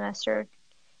past semester,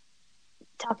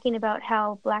 talking about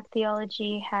how Black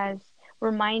theology has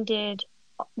reminded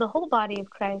the whole body of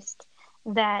Christ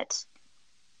that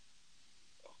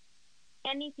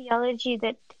any theology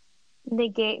that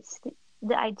negates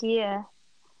the idea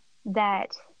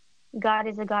that God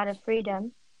is a God of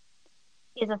freedom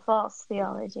is a false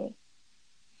theology.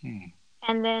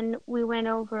 And then we went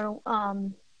over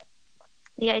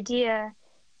the idea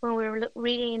when we were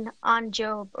reading on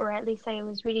Job, or at least I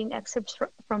was reading excerpts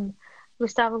from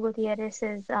Gustavo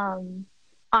Gutierrez's on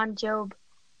Job.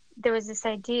 There was this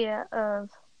idea of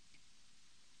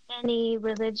any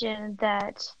religion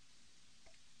that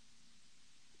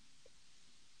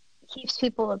keeps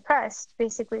people oppressed,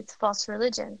 basically it's false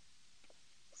religion.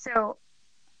 So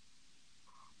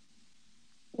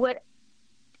what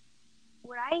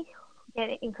I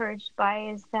get encouraged by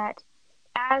is that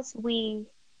as we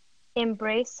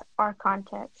embrace our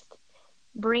context,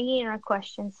 bringing our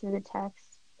questions to the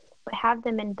text, but have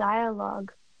them in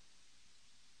dialogue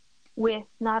with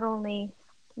not only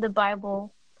the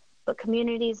Bible, but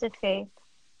communities of faith,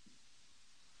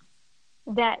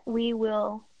 that we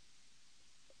will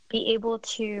be able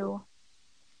to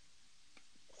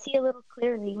see a little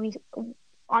clearly. We,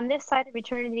 on this side of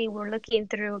eternity, we're looking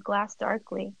through a glass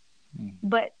darkly,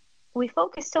 but we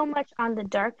focus so much on the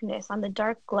darkness, on the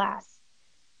dark glass,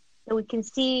 that we can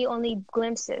see only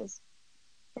glimpses,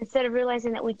 instead of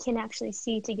realizing that we can actually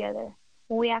see together.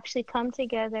 When we actually come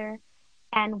together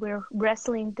and we're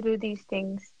wrestling through these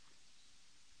things,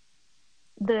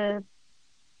 the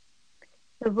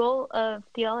role of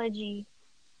theology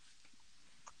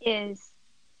is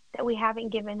that we haven't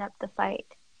given up the fight.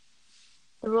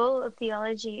 The role of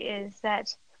theology is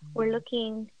that we're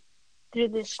looking through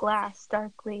this glass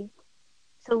darkly,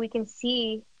 so we can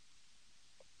see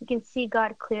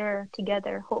God clearer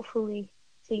together, hopefully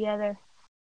together.